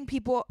way. So I think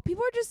people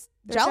are just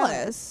They're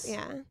jealous.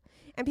 Yeah.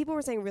 And people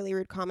were saying really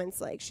rude comments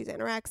like, she's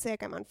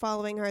anorexic, I'm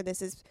unfollowing her, this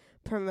is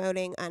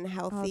promoting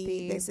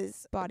unhealthy, this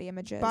is body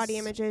images,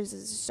 this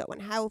is so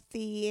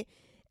unhealthy.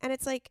 And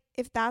it's like,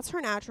 if that's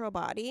her natural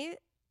body,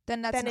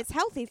 then it's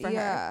healthy for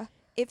her.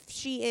 If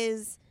she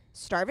is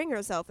starving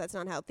herself, that's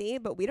not healthy,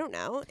 but we don't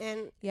know.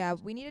 And yeah,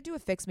 we need to do a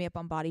fix me up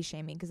on body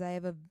shaming, because I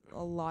have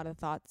a lot of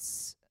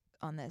thoughts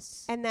on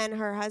this. And then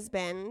her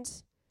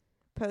husband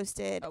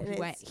posted,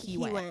 he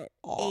went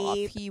off.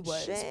 He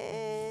was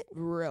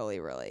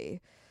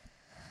really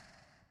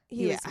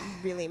he was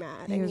really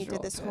mad, and he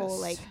did this whole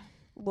like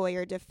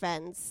lawyer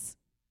defense.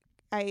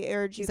 I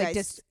urge you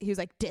guys. He was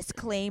like,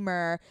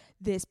 disclaimer: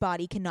 this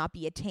body cannot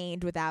be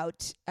attained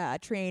without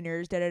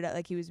trainers.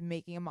 Like, he was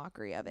making a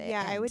mockery of it.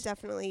 Yeah, I would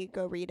definitely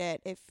go read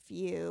it if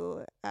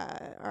you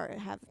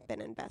have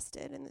been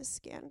invested in this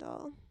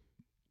scandal.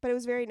 But it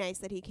was very nice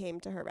that he came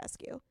to her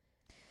rescue.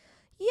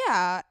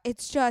 Yeah,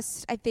 it's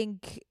just I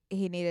think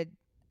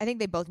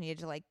they both needed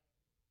to like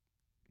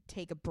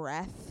take a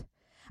breath.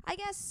 I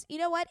guess, you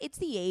know what? It's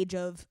the age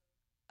of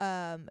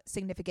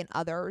significant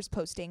others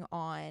posting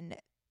on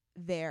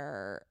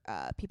their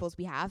people's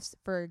behalfs.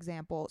 For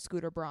example,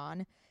 Scooter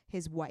Braun,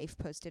 his wife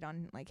posted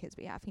on like his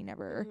behalf. He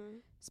never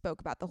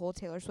spoke about the whole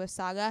Taylor Swift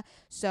saga,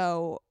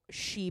 so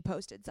she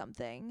posted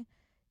something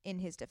in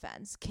his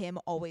defense. Kim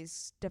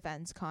always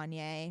defends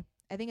Kanye.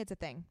 I think it's a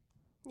thing.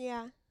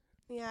 Yeah.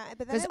 Yeah,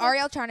 but because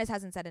Ariel Charnas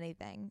hasn't said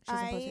anything. She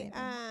hasn't posted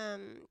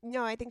anything.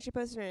 No, I think she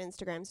posted an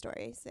Instagram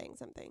story saying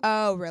something.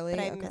 Oh, really?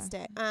 But I missed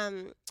it.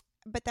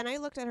 But then I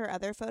looked at her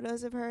other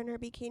photos of her in her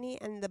bikini,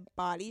 and the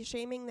body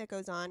shaming that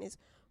goes on is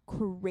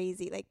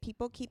crazy. Like,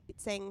 people keep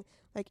saying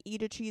like,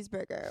 eat a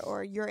cheeseburger,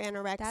 or you're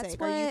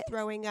anorexic, or you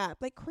throwing up,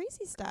 like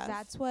crazy stuff.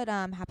 That's what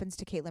happens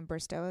to Caitlin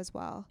Bristow as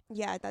well.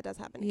 Yeah, that does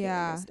happen to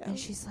Caitlin Bristow. And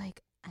she's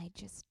like, I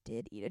just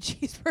did eat a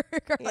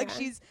cheeseburger. Like,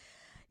 she's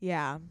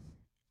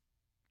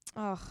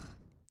Ugh.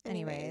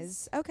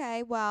 Anyways,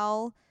 okay.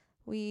 Well,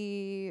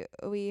 we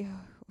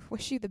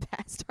wish you the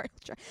best.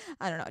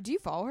 I don't know. Do you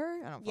follow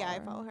her? I don't. I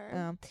follow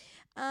her.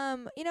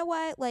 You know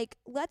what? Like,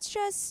 let's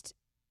just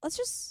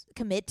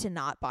commit to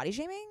not body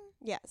shaming.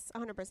 Yes,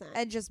 100%.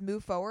 And just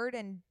move forward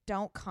and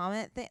don't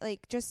comment.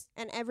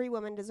 And every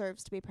woman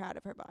deserves to be proud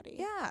of her body.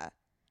 Yeah.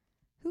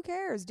 Who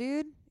cares,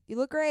 dude? You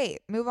look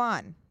great. Move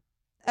on.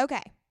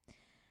 Okay.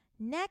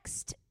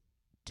 Next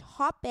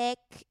topic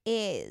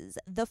is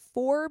the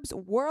Forbes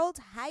world's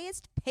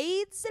highest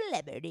paid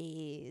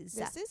celebrities.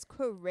 This is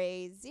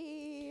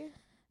crazy.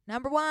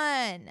 Number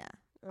 1,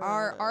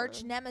 our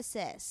arch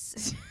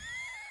nemesis,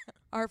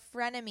 our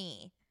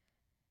frenemy,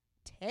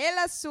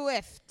 Taylor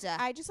Swift.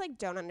 I just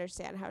don't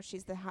understand how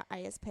she's the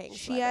highest paying celebrity.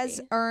 She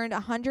has earned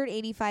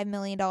 $185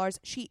 million.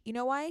 You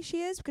know why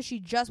she is? Because she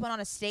just went on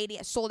a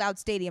sold out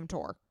stadium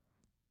tour.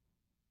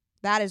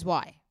 That is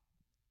why.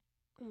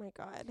 Oh my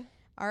God.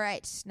 All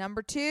right,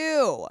 number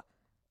 2,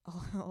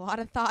 a lot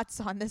of thoughts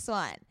on this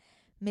one.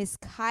 Miss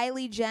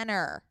Kylie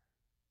Jenner,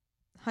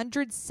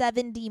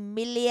 $170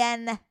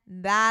 million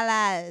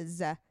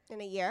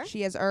In a year?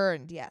 she has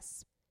earned.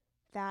 Yes.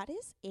 That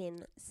is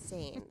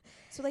insane.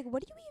 So, like,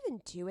 what do you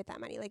even do with that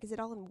money? Like, is it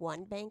all in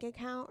one bank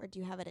account, or do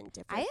you have it in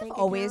different bank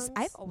accounts?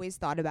 I've always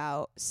thought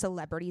about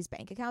celebrities'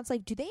 bank accounts.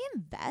 Like, do they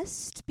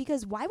invest?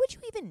 Because why would you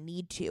even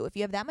need to if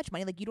you have that much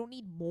money? Like, you don't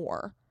need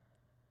more.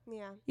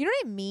 Yeah. You know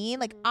what I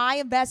mean? Like, I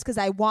invest because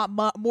I want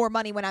more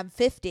money when I'm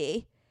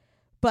 50,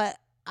 but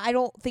I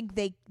don't think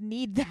they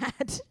need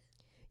that.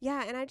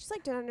 Yeah, and I just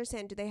like don't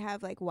understand. Do they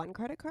have like one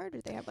credit card, or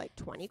do they have like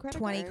 20 credit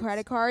 20 cards?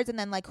 credit cards, and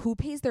then like who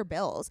pays their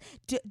bills?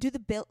 Do the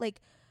bill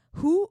like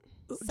who?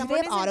 Someone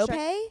do they have is in auto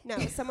pay? No,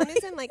 someone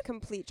is in like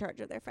complete charge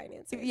of their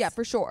finances. Yeah,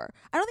 for sure.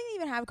 I don't think they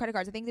even have credit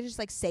cards. I think they just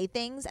like say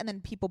things and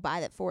then people buy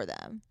that for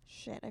them.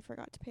 Shit, I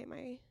forgot to pay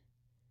my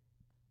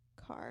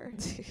car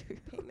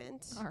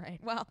payment. All right.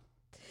 Well,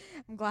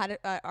 I'm glad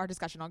our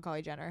discussion on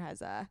Kylie Jenner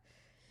has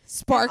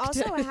sparked.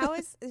 And also, how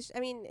is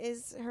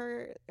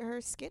her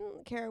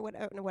skincare,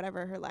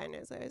 whatever her line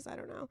is, I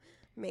don't know,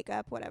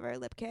 makeup, whatever,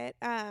 lip kit.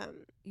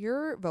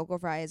 Your vocal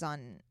fry is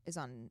on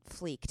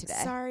fleek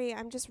today. Sorry,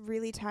 I'm just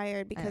really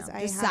tired because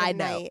I Just had a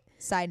night.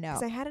 Side note.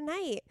 Because I had a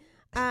night.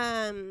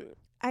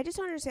 I just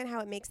don't understand how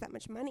it makes that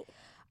much money.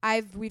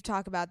 We've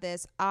talked about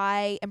this.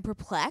 I am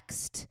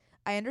perplexed.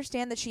 I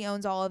understand that she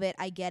owns all of it.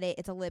 I get it.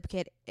 It's a lip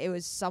kit. It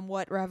was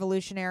somewhat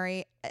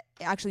revolutionary.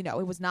 Actually,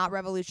 no, it was not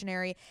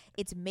revolutionary.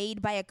 It's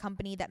made by a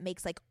company that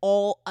makes like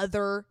all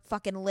other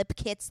fucking lip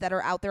kits that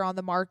are out there on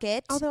the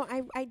market. Although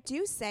I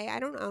do say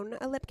I don't own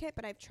a lip kit,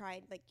 but I've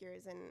tried like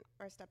yours and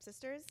our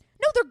stepsisters.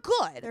 No, they're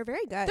good. They're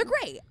very good. They're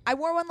great. I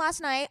wore one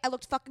last night. I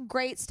looked fucking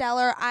great,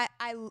 stellar.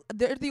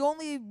 They're the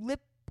only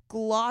lip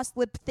gloss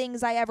lip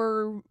things I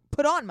ever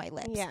put on my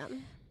lips. Yeah.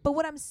 But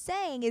what I'm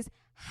saying is,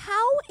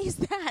 how is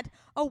that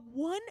a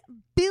 1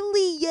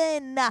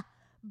 billion?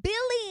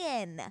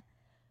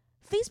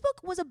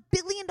 Facebook was $1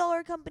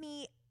 billion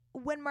company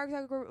when Mark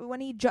Zuckerberg, when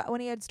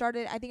he had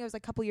started. I think it was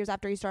like a couple years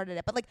after he started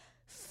it. But like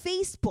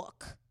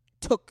Facebook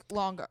took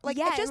longer. Like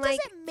Yeah, it just and, like,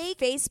 doesn't make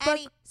Facebook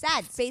any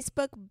sense.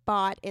 Facebook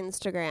bought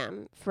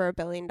Instagram for $1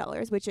 billion,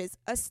 which is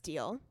a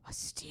steal. A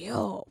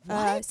steal. A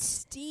What?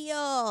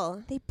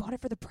 steal. They bought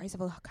it for the price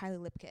of a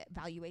Kylie lip kit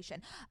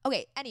valuation.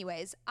 Okay.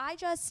 Anyways,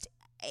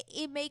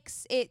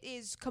 it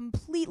is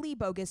completely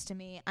bogus to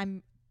me.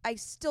 I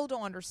still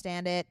don't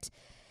understand it.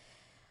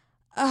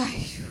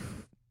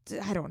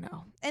 I don't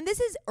know. And this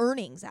is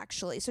earnings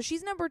actually. So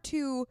she's number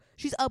 2.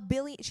 She's worth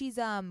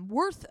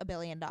 $1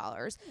 billion.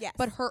 Yes.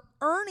 But her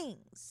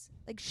earnings,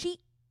 like she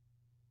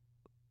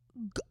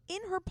in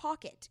her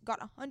pocket got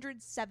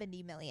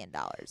 $170 million.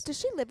 Does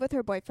she live with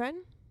her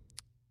boyfriend?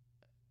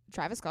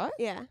 Travis Scott?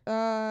 Yeah.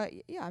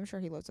 Yeah, I'm sure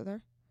he lives with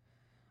her.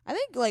 I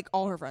think like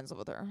all her friends live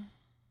with her.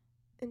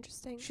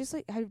 Interesting. She's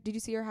like, did you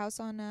see her house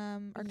on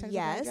Architects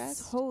Yes.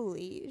 Digest?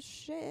 Holy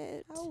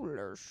shit.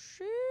 Holy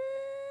shit.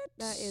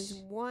 That is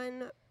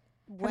one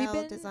Have you been-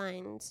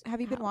 well-designed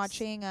Have you been house.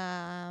 watching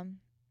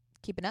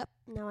Keeping Up?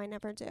 No, I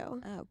never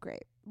do. Oh,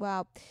 great.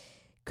 Well,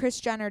 Kris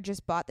Jenner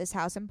just bought this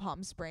house in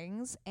Palm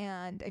Springs,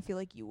 and I feel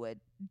like you would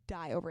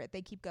die over it.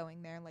 They keep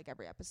going there like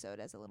every episode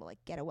as a little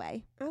like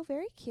getaway. Oh,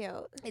 very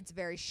cute. It's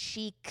very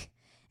chic,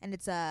 and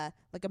it's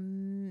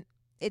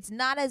it's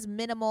not as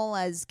minimal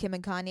as Kim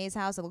and Kanye's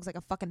house. It looks like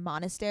a fucking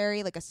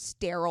monastery, like a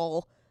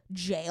sterile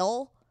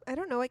jail. I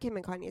don't know what Kim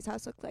and Kanye's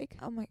house looked like.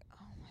 Oh my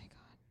god,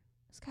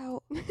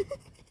 Scout,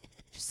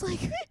 just like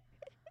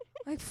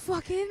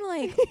fucking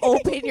like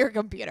open your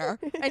computer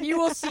and you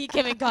will see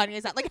Kim and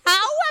Kanye's house. Like, how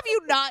have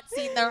you not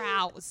seen their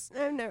house?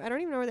 I don't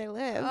even know where they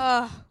live.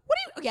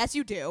 Yes,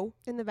 you do.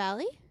 In the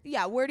valley?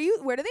 Yeah, where do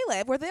they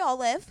live? Where do they all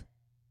live?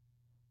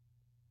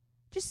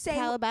 Just say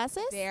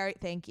Calabasas?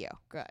 Thank you.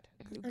 Good.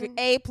 Um,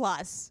 A+.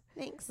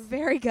 Thanks.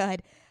 Very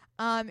good.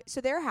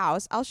 So their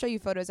house, I'll show you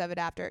photos of it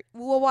after.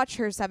 We'll watch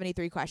her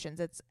 73 questions.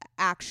 It's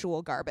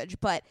actual garbage.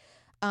 But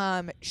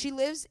she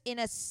lives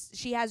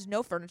she has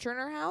no furniture in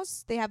her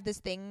house. They have this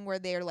thing where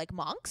they're like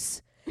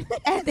monks.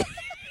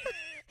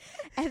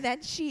 and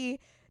then she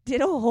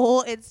did a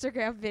whole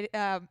Instagram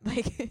video,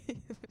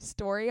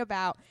 story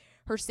about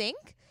her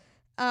sink.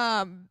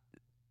 And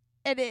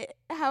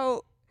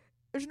how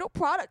there's no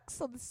products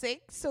on the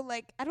sink. So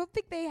like, I don't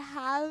think they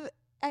have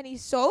any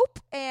soap,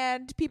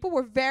 and people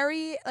were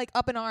very like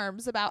up in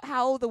arms about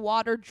how the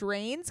water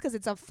drains because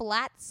it's a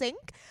flat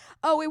sink.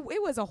 Oh,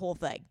 it was a whole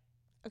thing.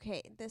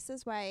 Okay, this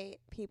is why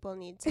people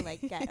need to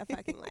like get a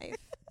fucking life.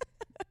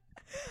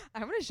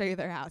 I'm gonna show you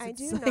their house. I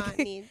It's do like- not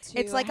need to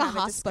it's like a have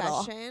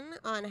hospital. discussion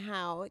on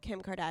how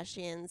Kim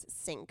Kardashian's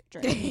sink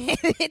drains.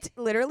 It's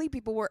literally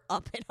people were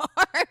up in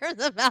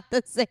arms about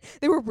the sink.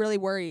 They were really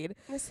worried.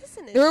 This is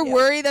an They were issue.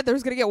 worried that there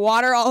was gonna get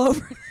water all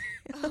over.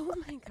 Oh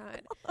my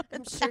god.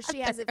 I'm sure she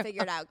has it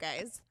figured out,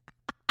 guys.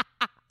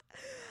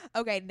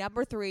 Okay,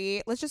 number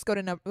 3. Let's just go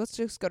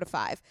to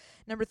 5.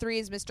 Number 3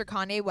 is Mr.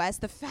 Kanye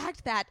West. The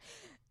fact that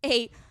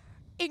a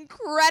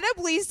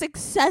incredibly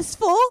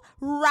successful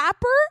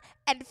rapper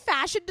and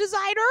fashion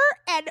designer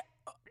and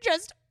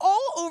just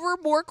all over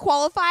more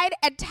qualified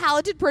and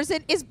talented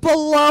person is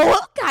below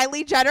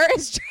Kylie Jenner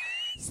is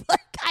just like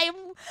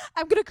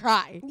I'm gonna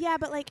cry. Yeah,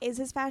 but like, is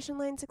his fashion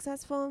line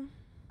successful?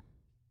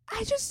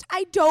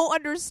 I don't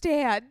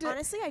understand.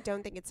 Honestly, I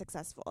don't think it's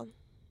successful.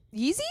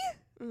 Yeezy?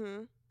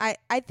 Mm-hmm.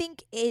 I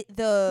think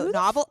the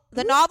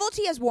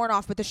novelty has worn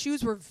off, but the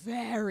shoes were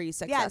very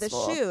successful. Yeah, the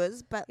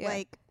shoes, but Yeah.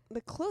 like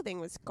the clothing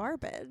was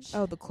garbage.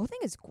 Oh, the clothing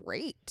is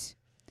great.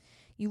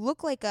 You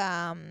look like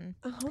A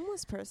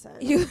homeless person.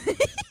 you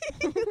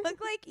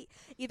look like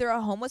either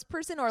a homeless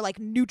person or like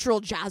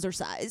neutral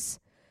jazzercise.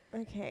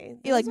 Okay.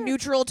 You like those are-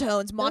 neutral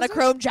tones,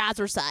 monochrome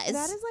jazzercise.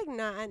 That is like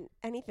not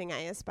anything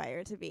I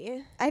aspire to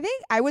be. I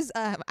think I was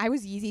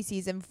Yeezy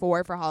season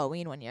 4 for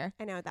Halloween one year.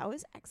 I know, that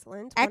was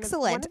excellent.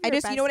 Excellent. One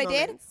of your you know what best I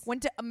did? moments.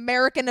 Went to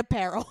American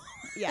Apparel.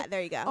 Yeah,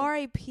 there you go.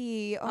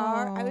 R.I.P.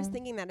 I was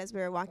thinking that as we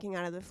were walking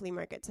out of the flea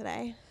market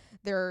today.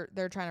 They're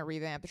trying to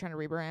revamp. They're trying to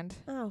rebrand.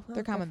 Oh, well, They're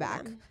good coming for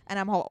back, them. and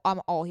I'm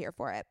all here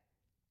for it.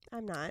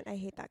 I'm not. I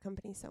hate that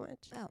company so much.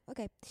 Oh,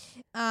 okay.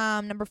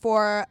 Number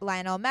 4,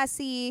 Lionel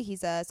Messi.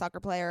 He's a soccer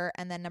player,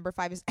 and then number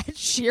 5 is Ed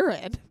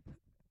Sheeran.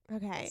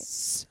 Okay.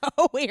 So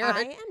weird.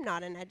 I am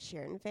not an Ed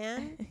Sheeran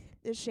fan.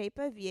 The Shape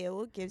of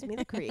You gives me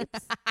the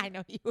creeps. I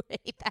know you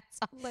hate that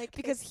song Like,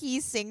 because he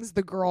sings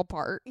the girl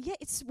part. yeah,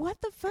 it's what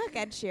the fuck,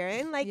 Ed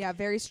Sheeran? Like, Yeah,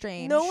 very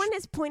strange. no one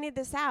has pointed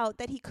this out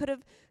that he could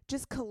have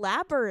just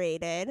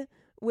collaborated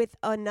with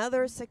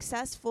another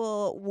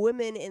successful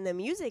woman in the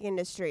music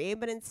industry,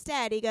 but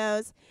instead he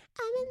goes,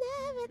 I'm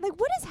in love. Like,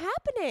 what is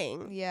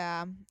happening?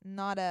 Yeah,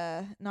 not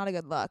a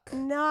good look.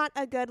 Not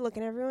a good look.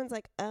 And everyone's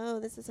like, oh,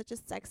 this is such a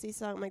sexy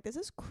song. I'm like, this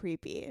is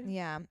creepy.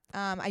 Yeah.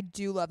 I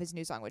do love his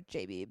new song with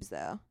J Beebs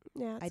though.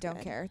 Yeah, I it's don't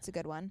good. care. It's a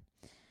good one.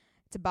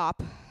 It's a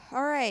bop.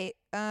 All right.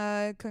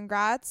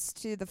 Congrats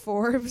to the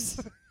Forbes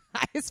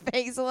highest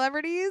paying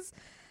celebrities.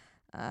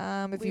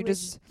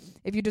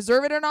 If you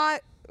deserve it or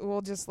not,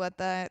 we'll just let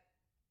that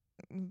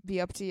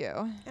be up to you.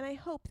 And I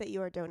hope that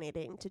you are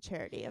donating to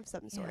charity of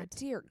some Yeah, sort.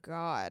 dear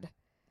God.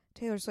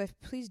 Taylor Swift,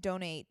 please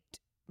donate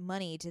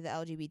money to the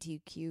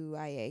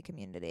LGBTQIA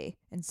community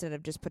instead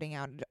of just putting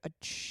out a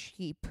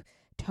cheap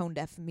tone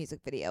deaf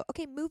music video.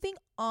 Okay, moving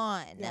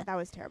on. Yeah, that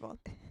was terrible.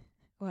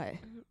 What?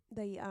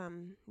 The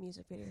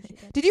music video she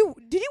did. Did you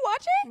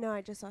watch it? No,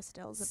 I just saw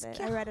stills of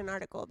it. I read an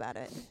article about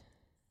it.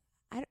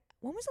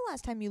 When was the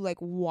last time you like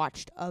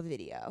watched a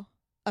video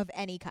of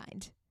any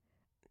kind?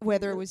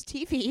 Whether it was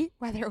TV,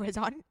 whether it was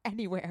on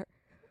anywhere.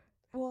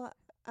 Well,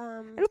 I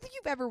don't think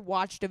you've ever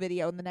watched a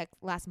video in the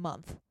last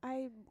month.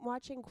 I'm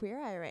watching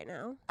Queer Eye right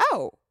now.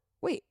 Oh,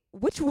 wait,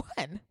 which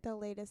one? The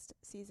latest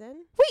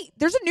season. Wait,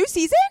 there's a new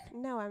season?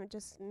 No, I'm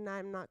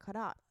not caught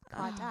up.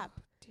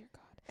 Dear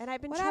God. And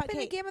I've been What happened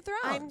to Game of Thrones?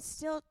 I'm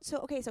still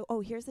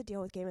here's the deal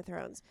with Game of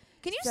Thrones.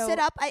 Can you so- sit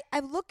up? I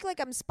look like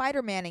I'm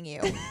Spider-Manning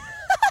you.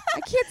 I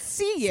can't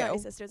see you. Sorry,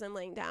 sisters, I'm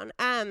laying down.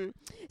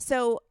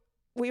 So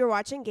we were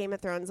watching Game of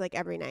Thrones like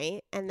every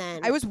night, and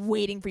then I was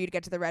waiting for you to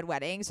get to the red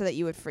wedding so that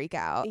you would freak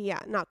out. yeah,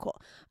 not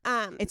cool.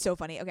 It's so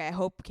funny. Okay, I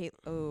hope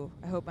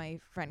my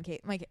friend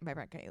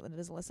friend Caitlin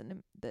doesn't listen to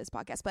this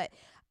podcast, but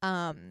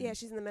yeah,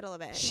 she's in the middle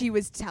of it. she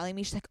was telling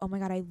me, she's like, oh my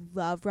God, I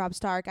love Rob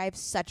Stark. I have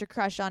such a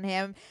crush on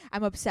him.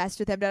 I'm obsessed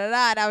with him. Da, da,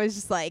 da. And I was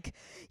just like,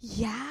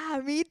 yeah,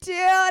 me too.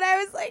 And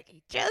I was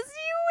like, just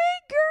you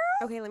wait,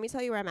 girl. Okay, let me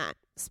tell you where I'm at.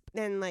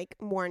 And like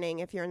warning,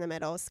 if you're in the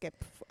middle, skip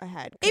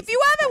ahead. 'cause If you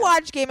haven't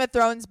watched Game of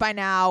Thrones by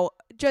now,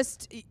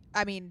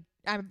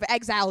 I've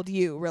exiled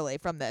you really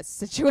from this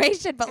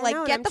situation, but I like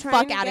know, and get I'm the trying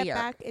fuck to out of get here.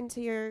 back into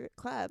your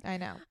club. I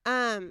know.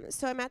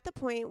 So I'm at the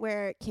point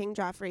where King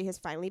Joffrey has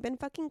finally been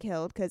fucking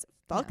killed because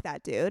fuck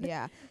that dude.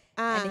 Yeah.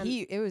 Um, And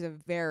it was a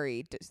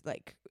very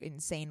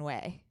insane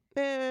way.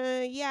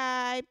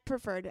 yeah,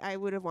 I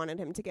would have wanted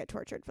him to get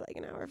tortured for like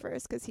an hour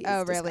first because he's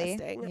Oh, really?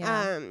 disgusting.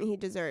 Yeah. He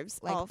deserves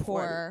Like all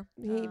poor.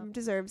 He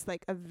deserves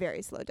like a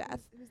very slow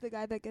death. Who's the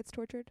guy that gets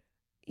tortured?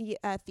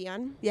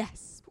 Theon.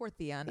 Yes. Poor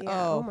Theon. Yeah.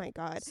 Oh, Oh my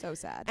god. so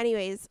sad.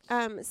 Anyways,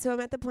 so I'm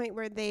at the point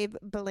where they've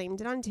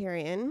blamed it on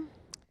Tyrion.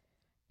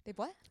 They've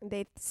what?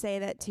 They say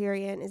that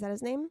Tyrion, is that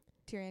his name?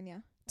 Tyrion, yeah.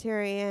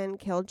 Tyrion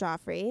killed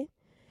Joffrey,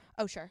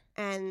 Oh, sure.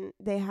 and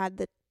they had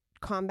the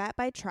combat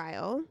by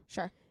trial.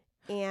 Sure.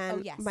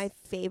 And yes. my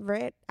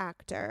favorite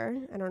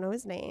actor, I don't know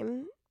his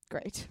name,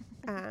 Great.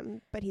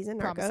 but he's in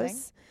Promising.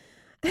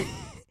 Narcos.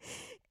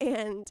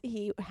 And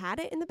he had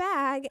it in the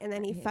bag, and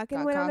then he He fucking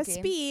got went on a cocky.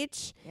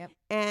 speech, Yep.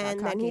 and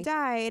then he cocky.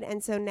 died.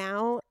 And so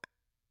now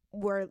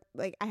we're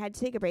like, I had to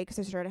take a break because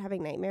I started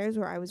having nightmares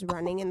where I was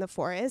running in the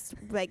forest,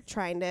 like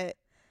trying to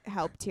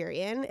help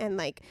Tyrion, and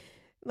like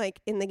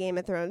in the Game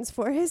of Thrones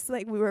forest,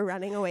 like we were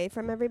running away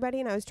from everybody,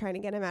 and I was trying to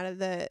get him out of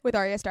the. With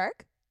Arya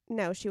Stark?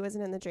 No, she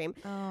wasn't in the dream.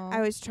 Oh. I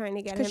was trying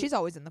to get him. Because she's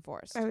always in the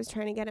forest. I was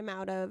trying to get him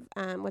out of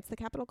what's the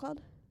capital called?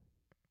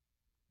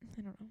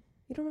 I don't know.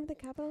 You don't remember the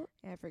capital?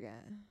 Yeah, I forget.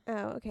 Oh,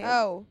 okay.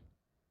 Oh.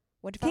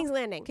 Winterfell? King's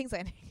Landing. King's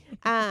Landing.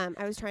 I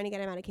was trying to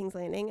get him out of King's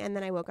Landing, and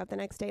then I woke up the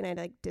next day and I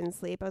like didn't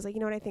sleep. I was like, you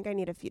know what? I think I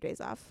need a few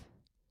days off.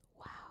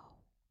 Wow.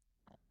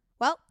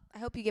 Well, I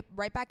hope you get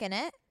right back in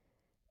it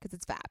because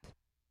it's fab.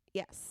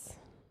 Yes.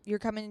 you're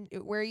coming.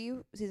 Where are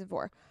you? Season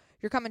 4.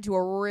 You're coming to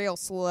a real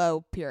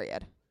slow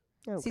period.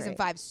 Oh, Season great.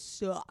 5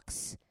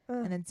 sucks, Ugh.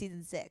 and then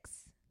season 6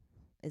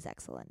 is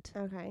excellent,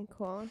 Okay,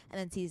 cool. and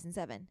then season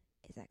 7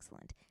 is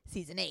excellent.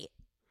 Season 8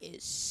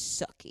 is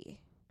sucky.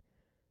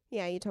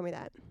 Yeah, you told me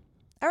that.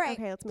 All right.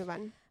 Okay, let's move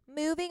on.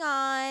 Moving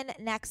on.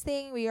 Next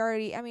thing,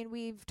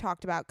 we've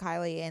talked about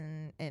Kylie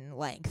in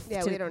length.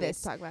 Yeah, to we don't need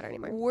this. to talk about it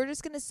anymore. We're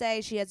just going to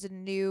say she has a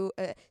new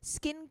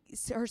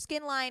her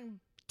skin line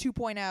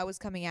 2.0 is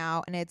coming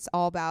out, and it's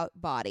all about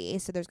body.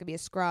 So there's going to be a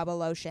scrub, a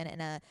lotion, and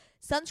a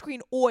sunscreen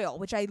oil,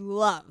 which I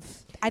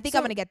love. I think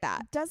I'm going to get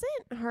that. Doesn't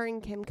her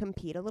and Kim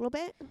compete a little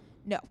bit?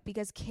 No,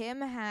 because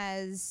Kim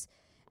has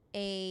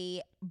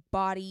a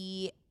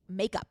body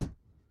makeup.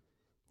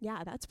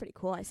 Yeah, that's pretty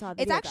cool. I saw a It's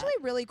video of actually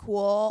really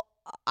cool.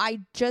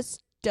 I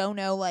just don't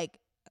know, like,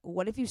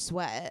 what if you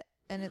sweat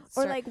and it's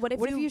Or, like, what if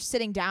you're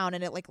sitting down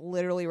and it like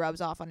literally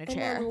rubs off on a that.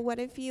 chair? And then what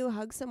if you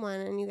hug someone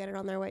and you get it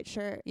on their white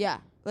shirt? Yeah,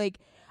 like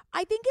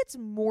I think it's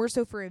more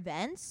so for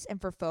events and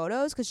for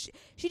photos, because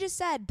she just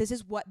said this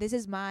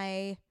is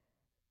my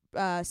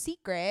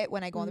secret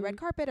when I go on the red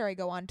carpet or I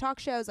go on talk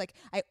shows. Like,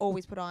 I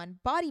always put on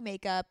body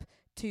makeup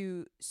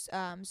to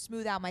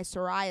smooth out my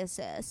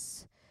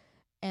psoriasis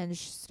and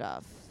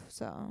stuff.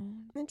 So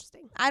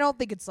Interesting. I don't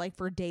think it's like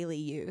for daily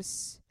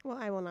use. Well,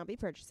 I will not be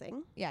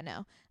purchasing. Yeah,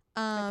 no.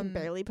 I can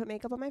barely put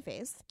makeup on my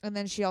face. And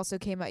then she also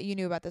came out. You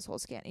knew about this whole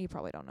scan. You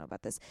probably don't know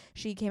about this.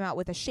 She came out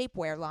with a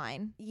shapewear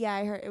line, Yeah,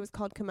 I heard it was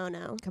called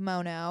kimono.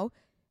 kimono.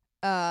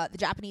 The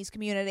Japanese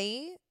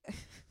community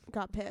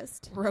Got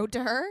pissed. wrote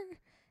to her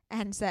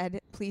and said,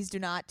 "Please do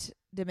not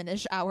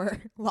diminish our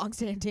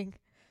longstanding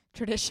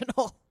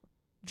traditional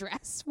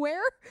dress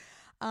wear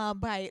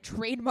by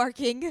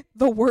trademarking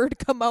the word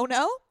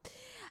kimono."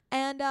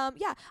 And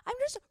yeah, I'm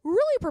just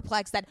really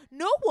perplexed that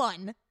no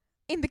one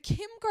in the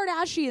Kim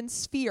Kardashian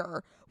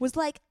sphere was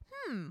like,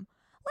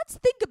 let's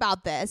think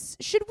about this.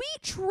 Should we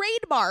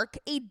trademark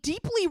a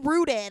deeply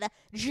rooted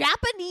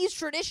Japanese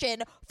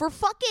tradition for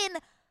fucking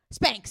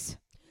Spanx?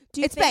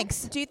 It's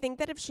Spanx. Do you think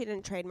that if she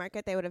didn't trademark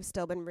it, they would have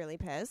still been really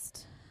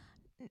pissed?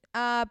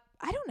 I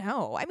don't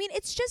know. I mean,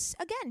 it's just,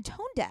 again,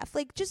 tone deaf.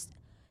 Like, just,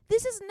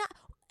 this is not,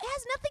 it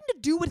has nothing to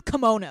do with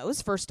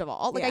kimonos, first of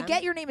all. Like, I Yeah.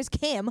 get your name is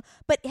Kim,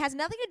 but it has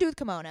nothing to do with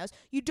kimonos.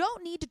 You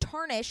don't need to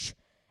tarnish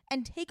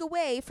and take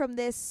away from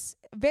this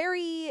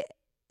very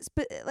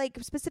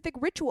specific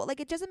ritual. Like,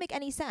 it doesn't make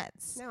any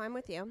sense. No, I'm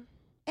with you.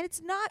 And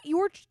it's not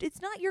your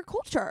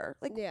culture.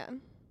 Like, Yeah.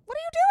 what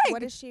are you doing?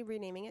 What is she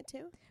renaming it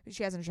to?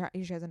 She hasn't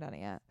done it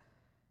yet.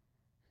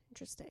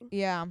 Interesting.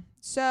 Yeah.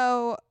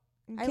 So,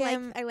 I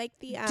Kim, like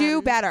the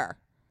do better.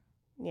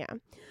 Yeah,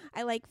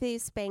 I like the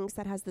Spanx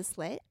that has the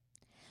slit.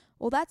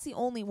 Well, that's the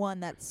only one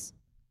that's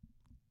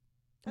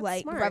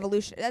like smart.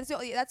 revolution. That's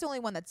the only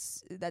one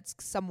that's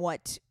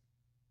somewhat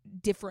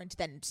different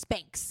than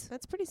Spanx.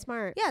 That's pretty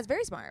smart. Yeah, it's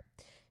very smart.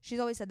 She's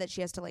always said that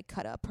she has to like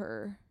cut up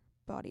her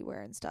body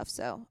wear and stuff.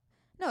 So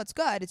no, it's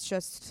good. It's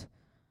just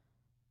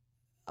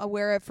I'll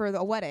wear it for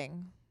a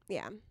wedding.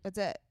 Yeah. That's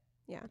it.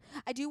 Yeah.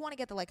 I do want to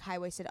get the like high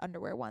waisted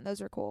underwear one.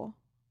 Those are cool.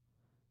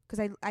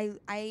 Because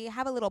I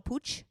have a little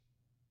pooch.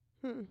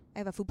 I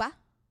have a fupa.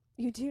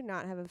 You do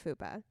not have a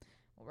fupa.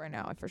 Well, right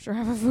now I for sure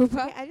have a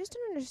fupa. Okay, I just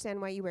don't understand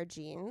why you wear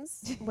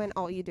jeans when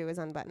all you do is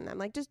unbutton them.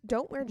 Like, just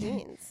don't wear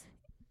jeans.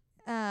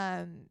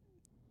 But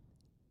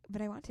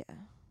I want to.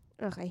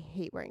 Ugh, I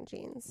hate wearing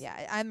jeans. Yeah,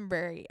 I'm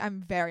very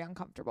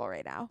uncomfortable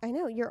right now. I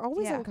know. You're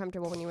always Yeah.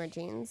 uncomfortable when you wear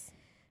jeans.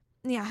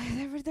 Yeah,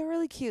 they're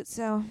really cute,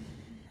 so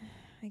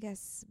I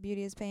guess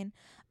beauty is pain.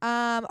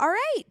 All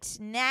right.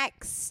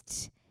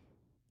 Next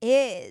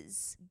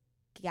is,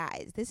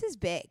 guys, this is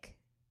big.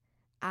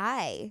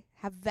 I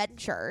have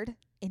ventured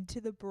into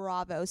the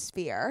Bravo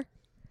sphere.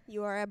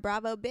 You are a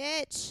Bravo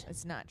bitch.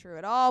 It's not true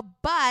at all,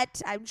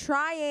 but I'm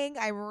trying.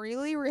 I'm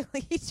really,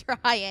 really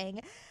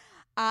trying.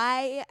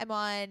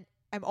 I'm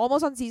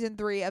almost on season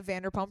 3 of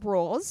Vanderpump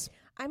Rules.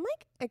 I'm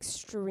like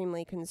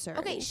extremely concerned.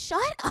 Okay,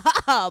 shut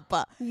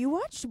up. You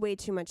watch way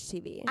too much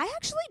TV. I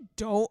actually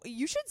don't.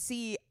 You should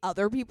see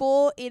other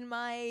people in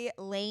my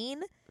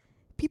lane.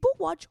 People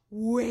watch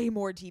way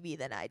more TV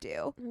than I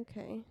do.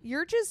 Okay.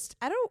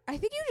 I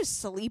think you just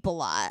sleep a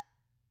lot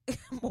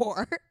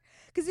more.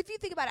 Because if you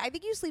think about it, I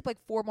think you sleep like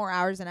 4 more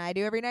hours than I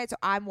do every night. So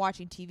I'm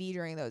watching TV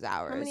during those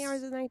hours. How many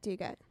hours a night do you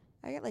get?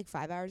 I get like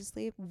 5 hours of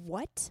sleep.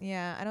 What?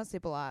 Yeah, I don't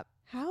sleep a lot.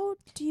 How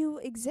do you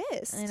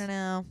exist? I don't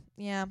know.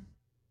 Yeah.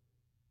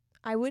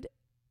 I would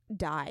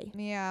die.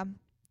 Yeah.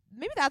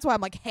 Maybe that's why I'm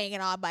like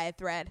hanging on by a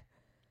thread.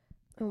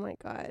 Oh my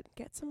God.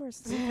 Get some more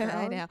sleep.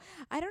 I know.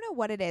 I don't know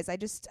what it is. I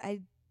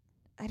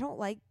don't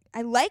like,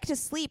 I like to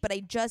sleep, but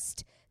I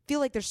just feel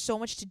like there's so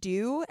much to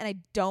do and I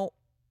don't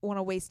want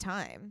to waste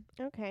time.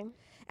 Okay.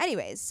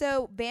 Anyways,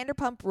 so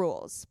Vanderpump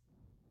Rules.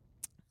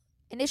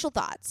 Initial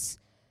thoughts.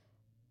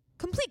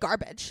 Complete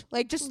garbage.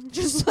 Like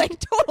just like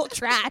total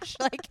trash.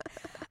 Like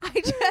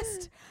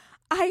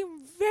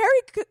I'm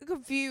very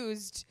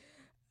confused.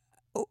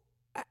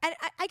 And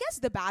I guess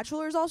The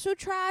Bachelor is also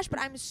trash, but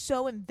I'm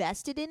so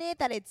invested in it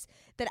that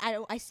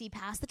I see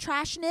past the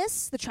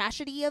trashiness, the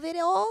tragedy of it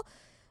all.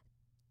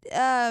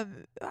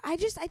 I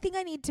think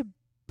I need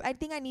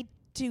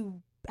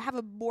to have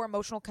a more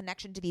emotional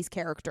connection to these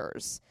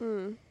characters.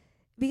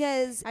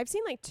 Because I've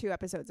seen like 2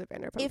 episodes of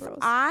Vanderpump Rules.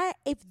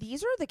 if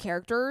these are the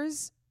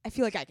characters, I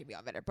feel like I could be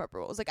on Vanderpump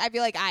Rules. Like, I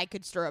feel like I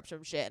could stir up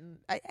some shit, and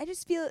I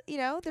just feel,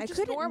 they're I just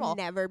could normal.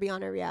 never be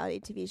on a reality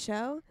TV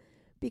show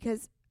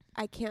because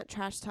I can't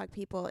trash talk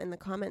people in the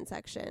comment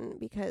section,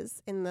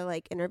 because in the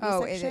like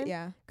interview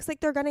section, because like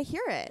they're gonna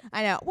hear it.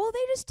 I know. Well, they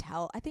just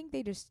tell. I think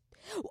they just,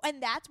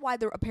 and that's why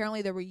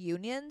apparently the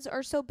reunions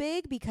are so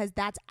big, because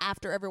that's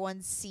after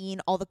everyone's seen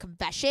all the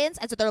confessions,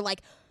 and so they're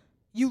like,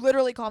 you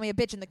literally call me a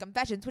bitch in the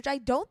confessions, which I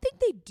don't think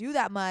they do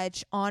that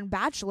much on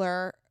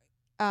Bachelor.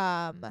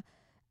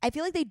 I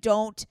feel like they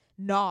don't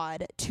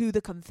nod to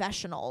the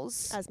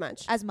confessionals as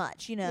much,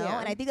 Yeah.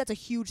 And I think that's a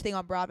huge thing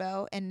on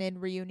Bravo and in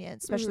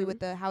reunions, especially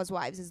with the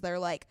housewives, is they're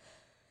like,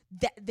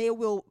 they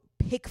will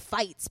pick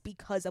fights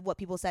because of what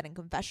people said in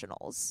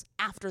confessionals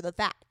after the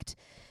fact.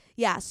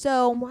 Yeah.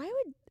 So why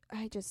would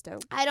I just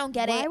don't? I don't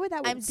get it. Why would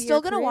that? I'm still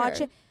gonna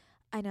watch it.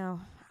 I know.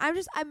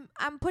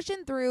 I'm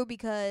pushing through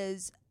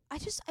because I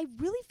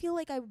really feel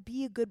like I would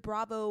be a good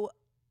Bravo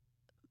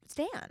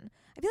stan.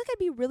 I feel like I'd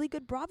be a really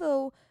good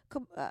Bravo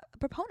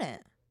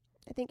proponent.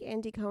 I think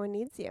Andy Cohen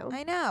needs you.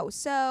 I know.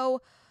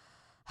 So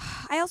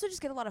I also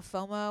just get a lot of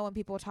FOMO when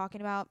people are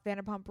talking about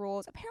Vanderpump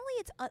Rules. Apparently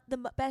it's the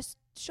best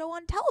show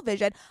on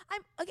television.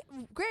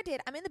 Granted,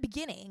 I'm in the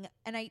beginning,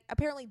 and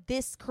apparently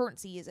this current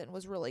season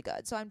was really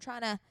good. So I'm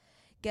trying to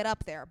get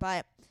up there.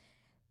 But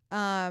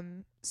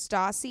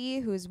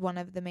Stassi, who's one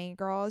of the main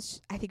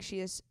girls, I think she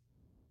is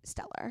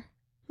stellar.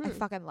 I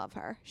fucking love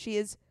her. She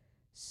is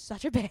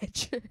such a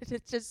bitch.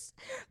 It's just,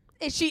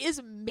 she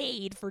is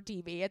made for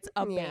TV. It's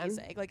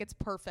amazing. Yeah. Like, it's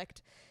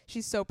perfect.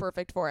 She's so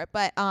perfect for it.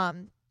 But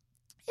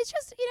it's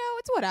just,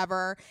 it's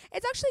whatever.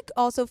 It's actually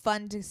also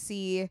fun to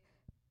see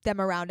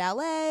them around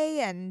LA,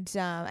 and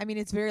I mean,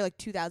 it's very like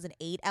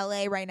 2008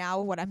 LA right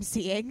now, what I'm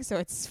seeing, so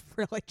it's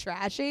really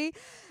trashy.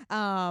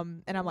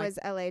 And I'm like, was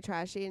LA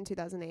trashy in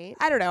 2008?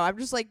 I don't know. I'm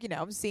just like,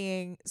 I'm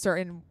seeing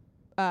certain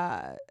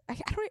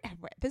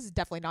this is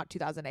definitely not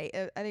 2008.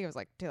 I think it was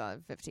like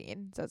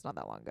 2015, so it's not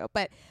that long ago.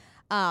 But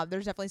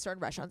there's definitely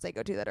certain restaurants I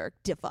go to that are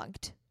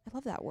defunct. I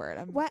love that word.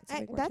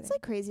 That's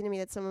like crazy to me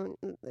that someone,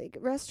 like,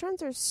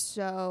 restaurants are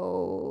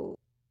so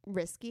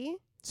risky.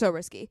 So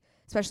risky,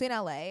 especially in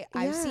LA.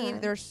 I've seen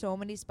there's so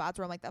many spots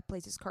where I'm like, that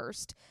place is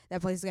cursed.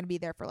 That place is gonna be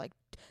there for like.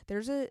 There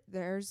was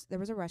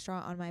a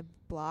restaurant on my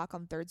block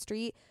on 3rd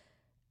Street.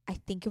 I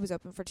think it was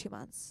open for 2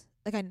 months.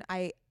 Like,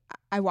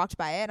 I walked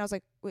by it and I was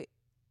like, wait,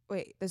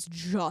 this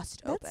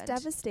just opened.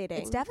 That's devastating.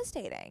 It's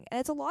devastating, and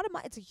it's a lot of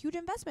money. It's a huge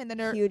investment.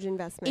 Huge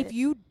investment. If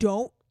you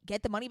don't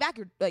get the money back,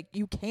 you're like,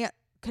 you can't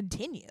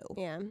continue.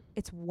 Yeah,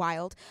 it's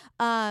wild.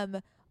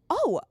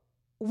 Oh,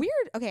 weird.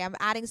 Okay, I'm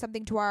adding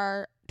something to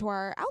our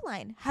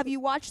outline. Have you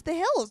watched The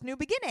Hills: New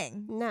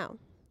Beginning? No.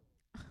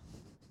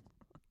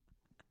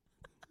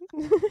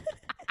 I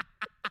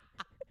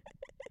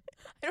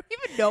don't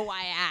even know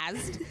why I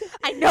asked.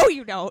 I know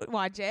you don't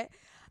watch it.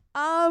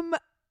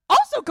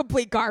 Also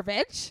complete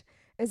garbage.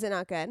 Is it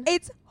not good?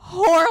 It's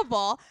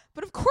horrible,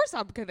 but of course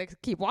I'm gonna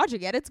keep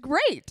watching it. It's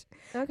great.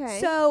 Okay.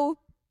 So,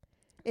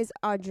 is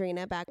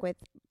Audrina back with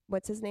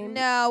what's his name?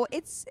 No,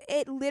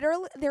 it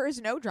literally, there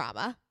is no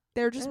drama.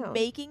 They're just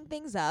making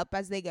things up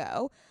as they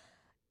go.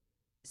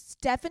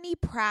 Stephanie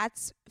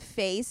Pratt's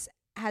face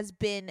has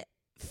been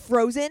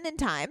frozen in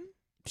time.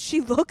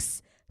 She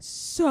looks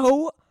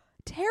so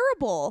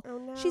terrible. Oh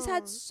no. She's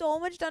had so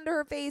much done to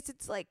her face.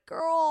 It's like,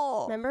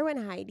 girl. Remember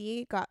when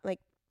Heidi got like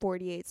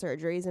 48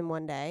 surgeries in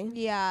one day?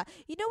 Yeah.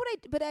 You know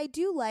what I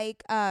do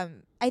like,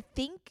 I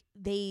think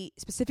they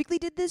specifically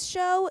did this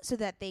show so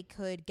that they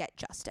could get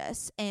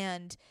justice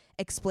and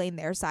explain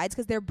their sides,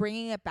 because they're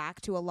bringing it back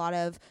to a lot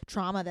of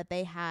trauma that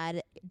they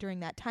had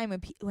during that time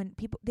when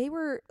people, they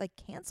were like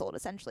canceled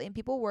essentially, and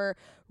people were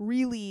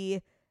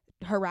really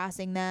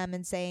harassing them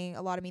and saying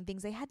a lot of mean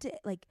things. They had to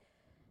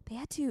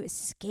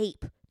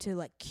escape to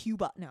like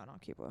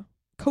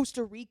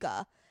Costa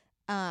Rica,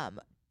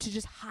 to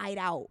just hide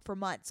out for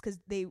months because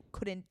they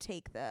couldn't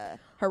take the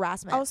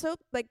harassment. Also,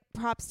 like,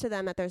 props to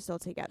them that they're still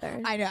together.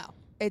 I know,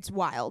 it's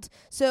wild.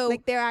 So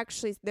like, they're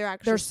actually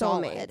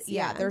solid.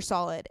 Yeah, they're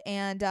solid.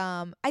 And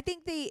I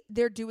think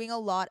they're doing a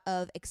lot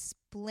of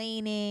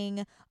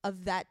explaining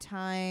of that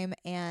time,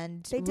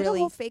 and they did a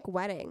whole fake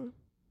wedding.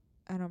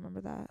 I don't remember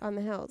that. On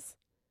the Hills.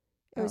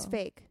 It was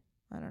fake.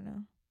 I don't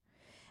know.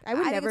 I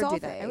would never do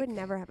that. Fake. I would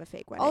never have a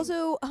fake wedding.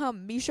 Also,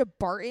 Misha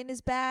Barton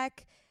is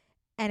back,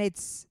 and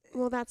it's,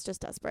 well, that's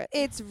just desperate.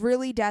 It's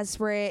really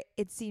desperate.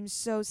 It seems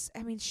so.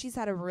 I mean, she's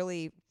had a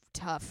really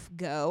tough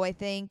go, I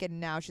think, and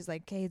now she's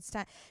like, "Okay, it's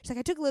time." She's like,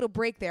 "I took a little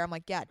break there." I'm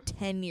like, "Yeah,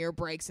 10-year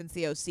break since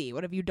the OC.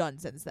 What have you done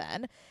since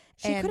then?"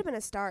 She could have been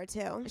a star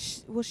too.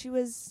 She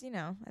was,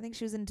 I think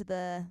she was into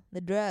the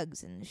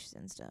drugs and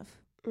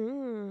stuff.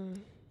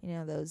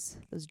 Those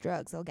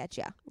drugs, they'll get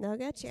you. They'll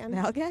get you.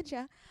 They'll get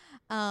you.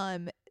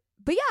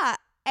 But yeah,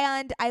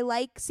 and I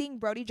like seeing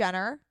Brody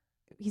Jenner.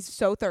 He's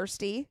so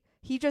thirsty.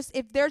 He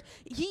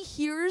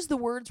hears the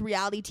words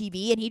reality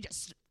TV and he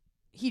just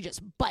he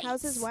just bites.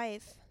 How's his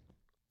wife?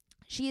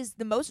 She is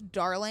the most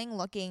darling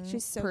looking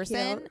She's so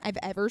person cute. I've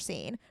ever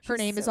seen. Her She's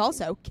name is so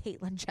also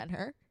Caitlyn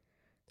Jenner.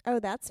 Oh,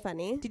 that's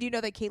funny. Did you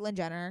know that Caitlyn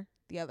Jenner,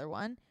 the other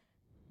one,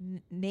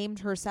 named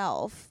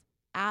herself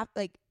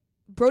like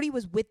Brody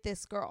was with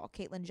this girl,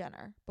 Caitlyn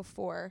Jenner,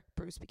 before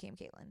Bruce became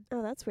Caitlyn.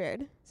 Oh, that's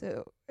weird.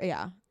 So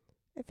yeah,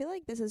 I feel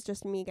like this is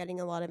just me getting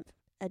a lot of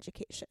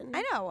education.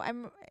 I know.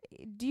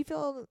 Do you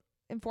feel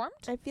informed?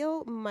 I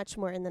feel much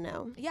more in the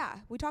know. Yeah,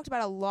 we talked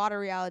about a lot of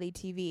reality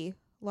TV,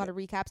 a lot of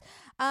recaps.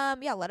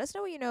 Yeah, let us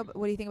know what you know.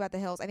 What do you think about The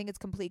Hills? I think it's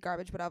complete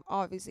garbage, but I'm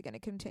obviously going to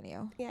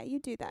continue. Yeah, you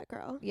do that,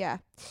 girl. Yeah.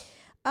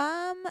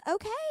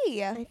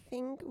 Okay. I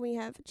think we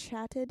have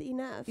chatted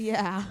enough.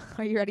 Yeah.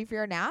 Are you ready for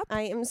your nap?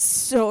 I am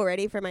so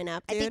ready for my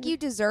nap, dude. I think you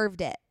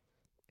deserved it.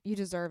 You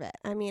deserve it.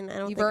 I mean, I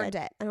don't You've think earned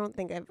it. I don't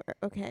think I've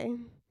okay.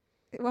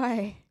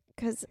 Why?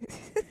 Because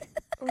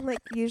like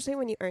usually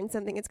when you earn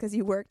something, it's because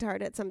you worked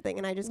hard at something,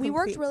 and I just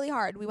worked really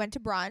hard. We went to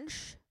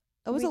brunch.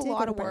 It was We a did go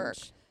lot to of work.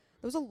 brunch.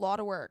 It was a lot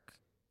of work.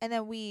 And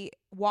then we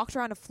walked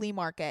around a flea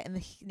market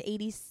in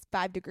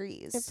 85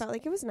 degrees. It felt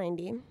like it was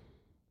 90.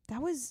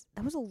 That was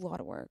a lot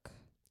of work.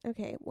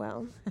 Okay,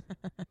 well,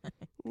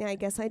 yeah, I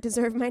guess I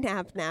deserve my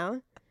nap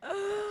now.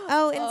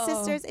 Oh, and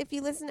sisters, if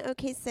you listen to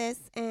OK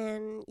Sis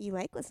and you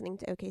like listening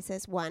to OK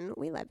Sis, 1,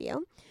 we love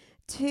you.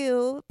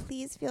 2,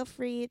 please feel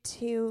free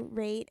to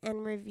rate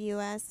and review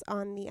us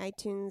on the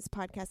iTunes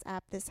podcast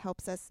app. This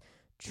helps us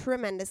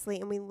tremendously,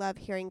 and we love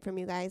hearing from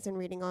you guys and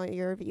reading all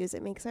your reviews.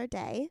 It makes our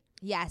day.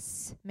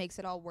 Yes, makes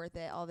it all worth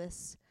it. All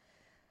this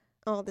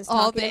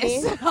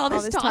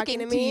talking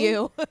talking to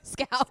you,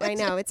 Scout. I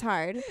know, it's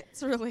hard.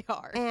 It's really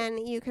hard.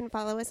 And you can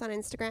follow us on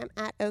Instagram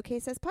at OK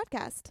Sis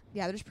Podcast.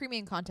 Yeah, there's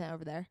premium content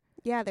over there.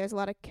 Yeah, there's a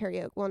lot of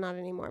karaoke. Well, not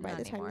anymore by Not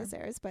the time anymore. this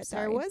airs, but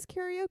Sorry. there was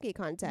karaoke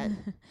content.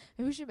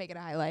 Maybe we should make it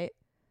a highlight.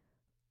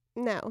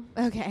 No,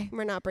 Okay.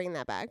 we're not bringing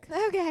that back.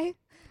 Okay.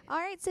 All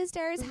right,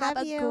 sisters. Have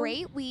Love a you.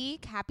 great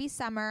week. Happy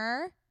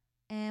summer.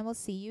 And we'll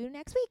see you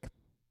next week.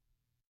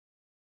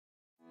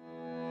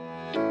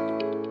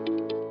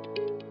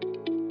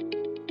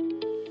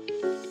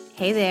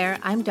 Hey there,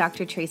 I'm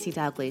Dr. Tracy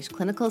Dalgleish,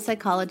 clinical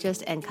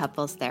psychologist and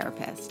couples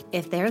therapist.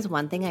 If there's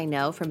one thing I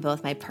know from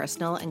both my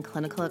personal and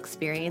clinical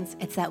experience,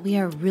 it's that we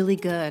are really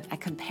good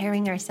at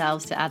comparing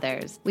ourselves to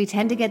others. We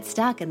tend to get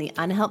stuck in the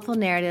unhelpful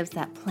narratives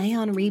that play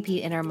on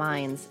repeat in our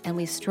minds, and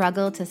we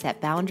struggle to set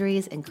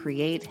boundaries and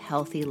create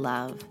healthy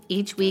love.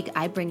 Each week,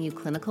 I bring you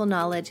clinical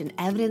knowledge and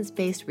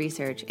evidence-based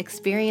research,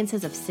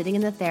 experiences of sitting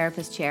in the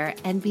therapist chair,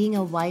 and being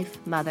a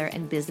wife, mother,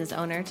 and business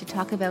owner to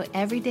talk about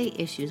everyday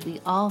issues we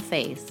all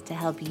face to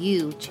help you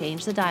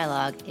change the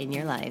dialogue in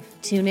your life.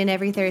 Tune in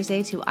every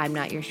Thursday to I'm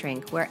Not Your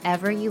Shrink,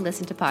 wherever you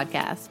listen to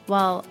podcasts.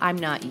 While I'm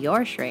not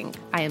your shrink,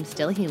 I am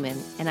still human,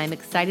 and I'm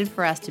excited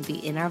for us to be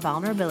in our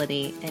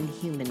vulnerability and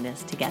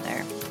humanness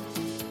together.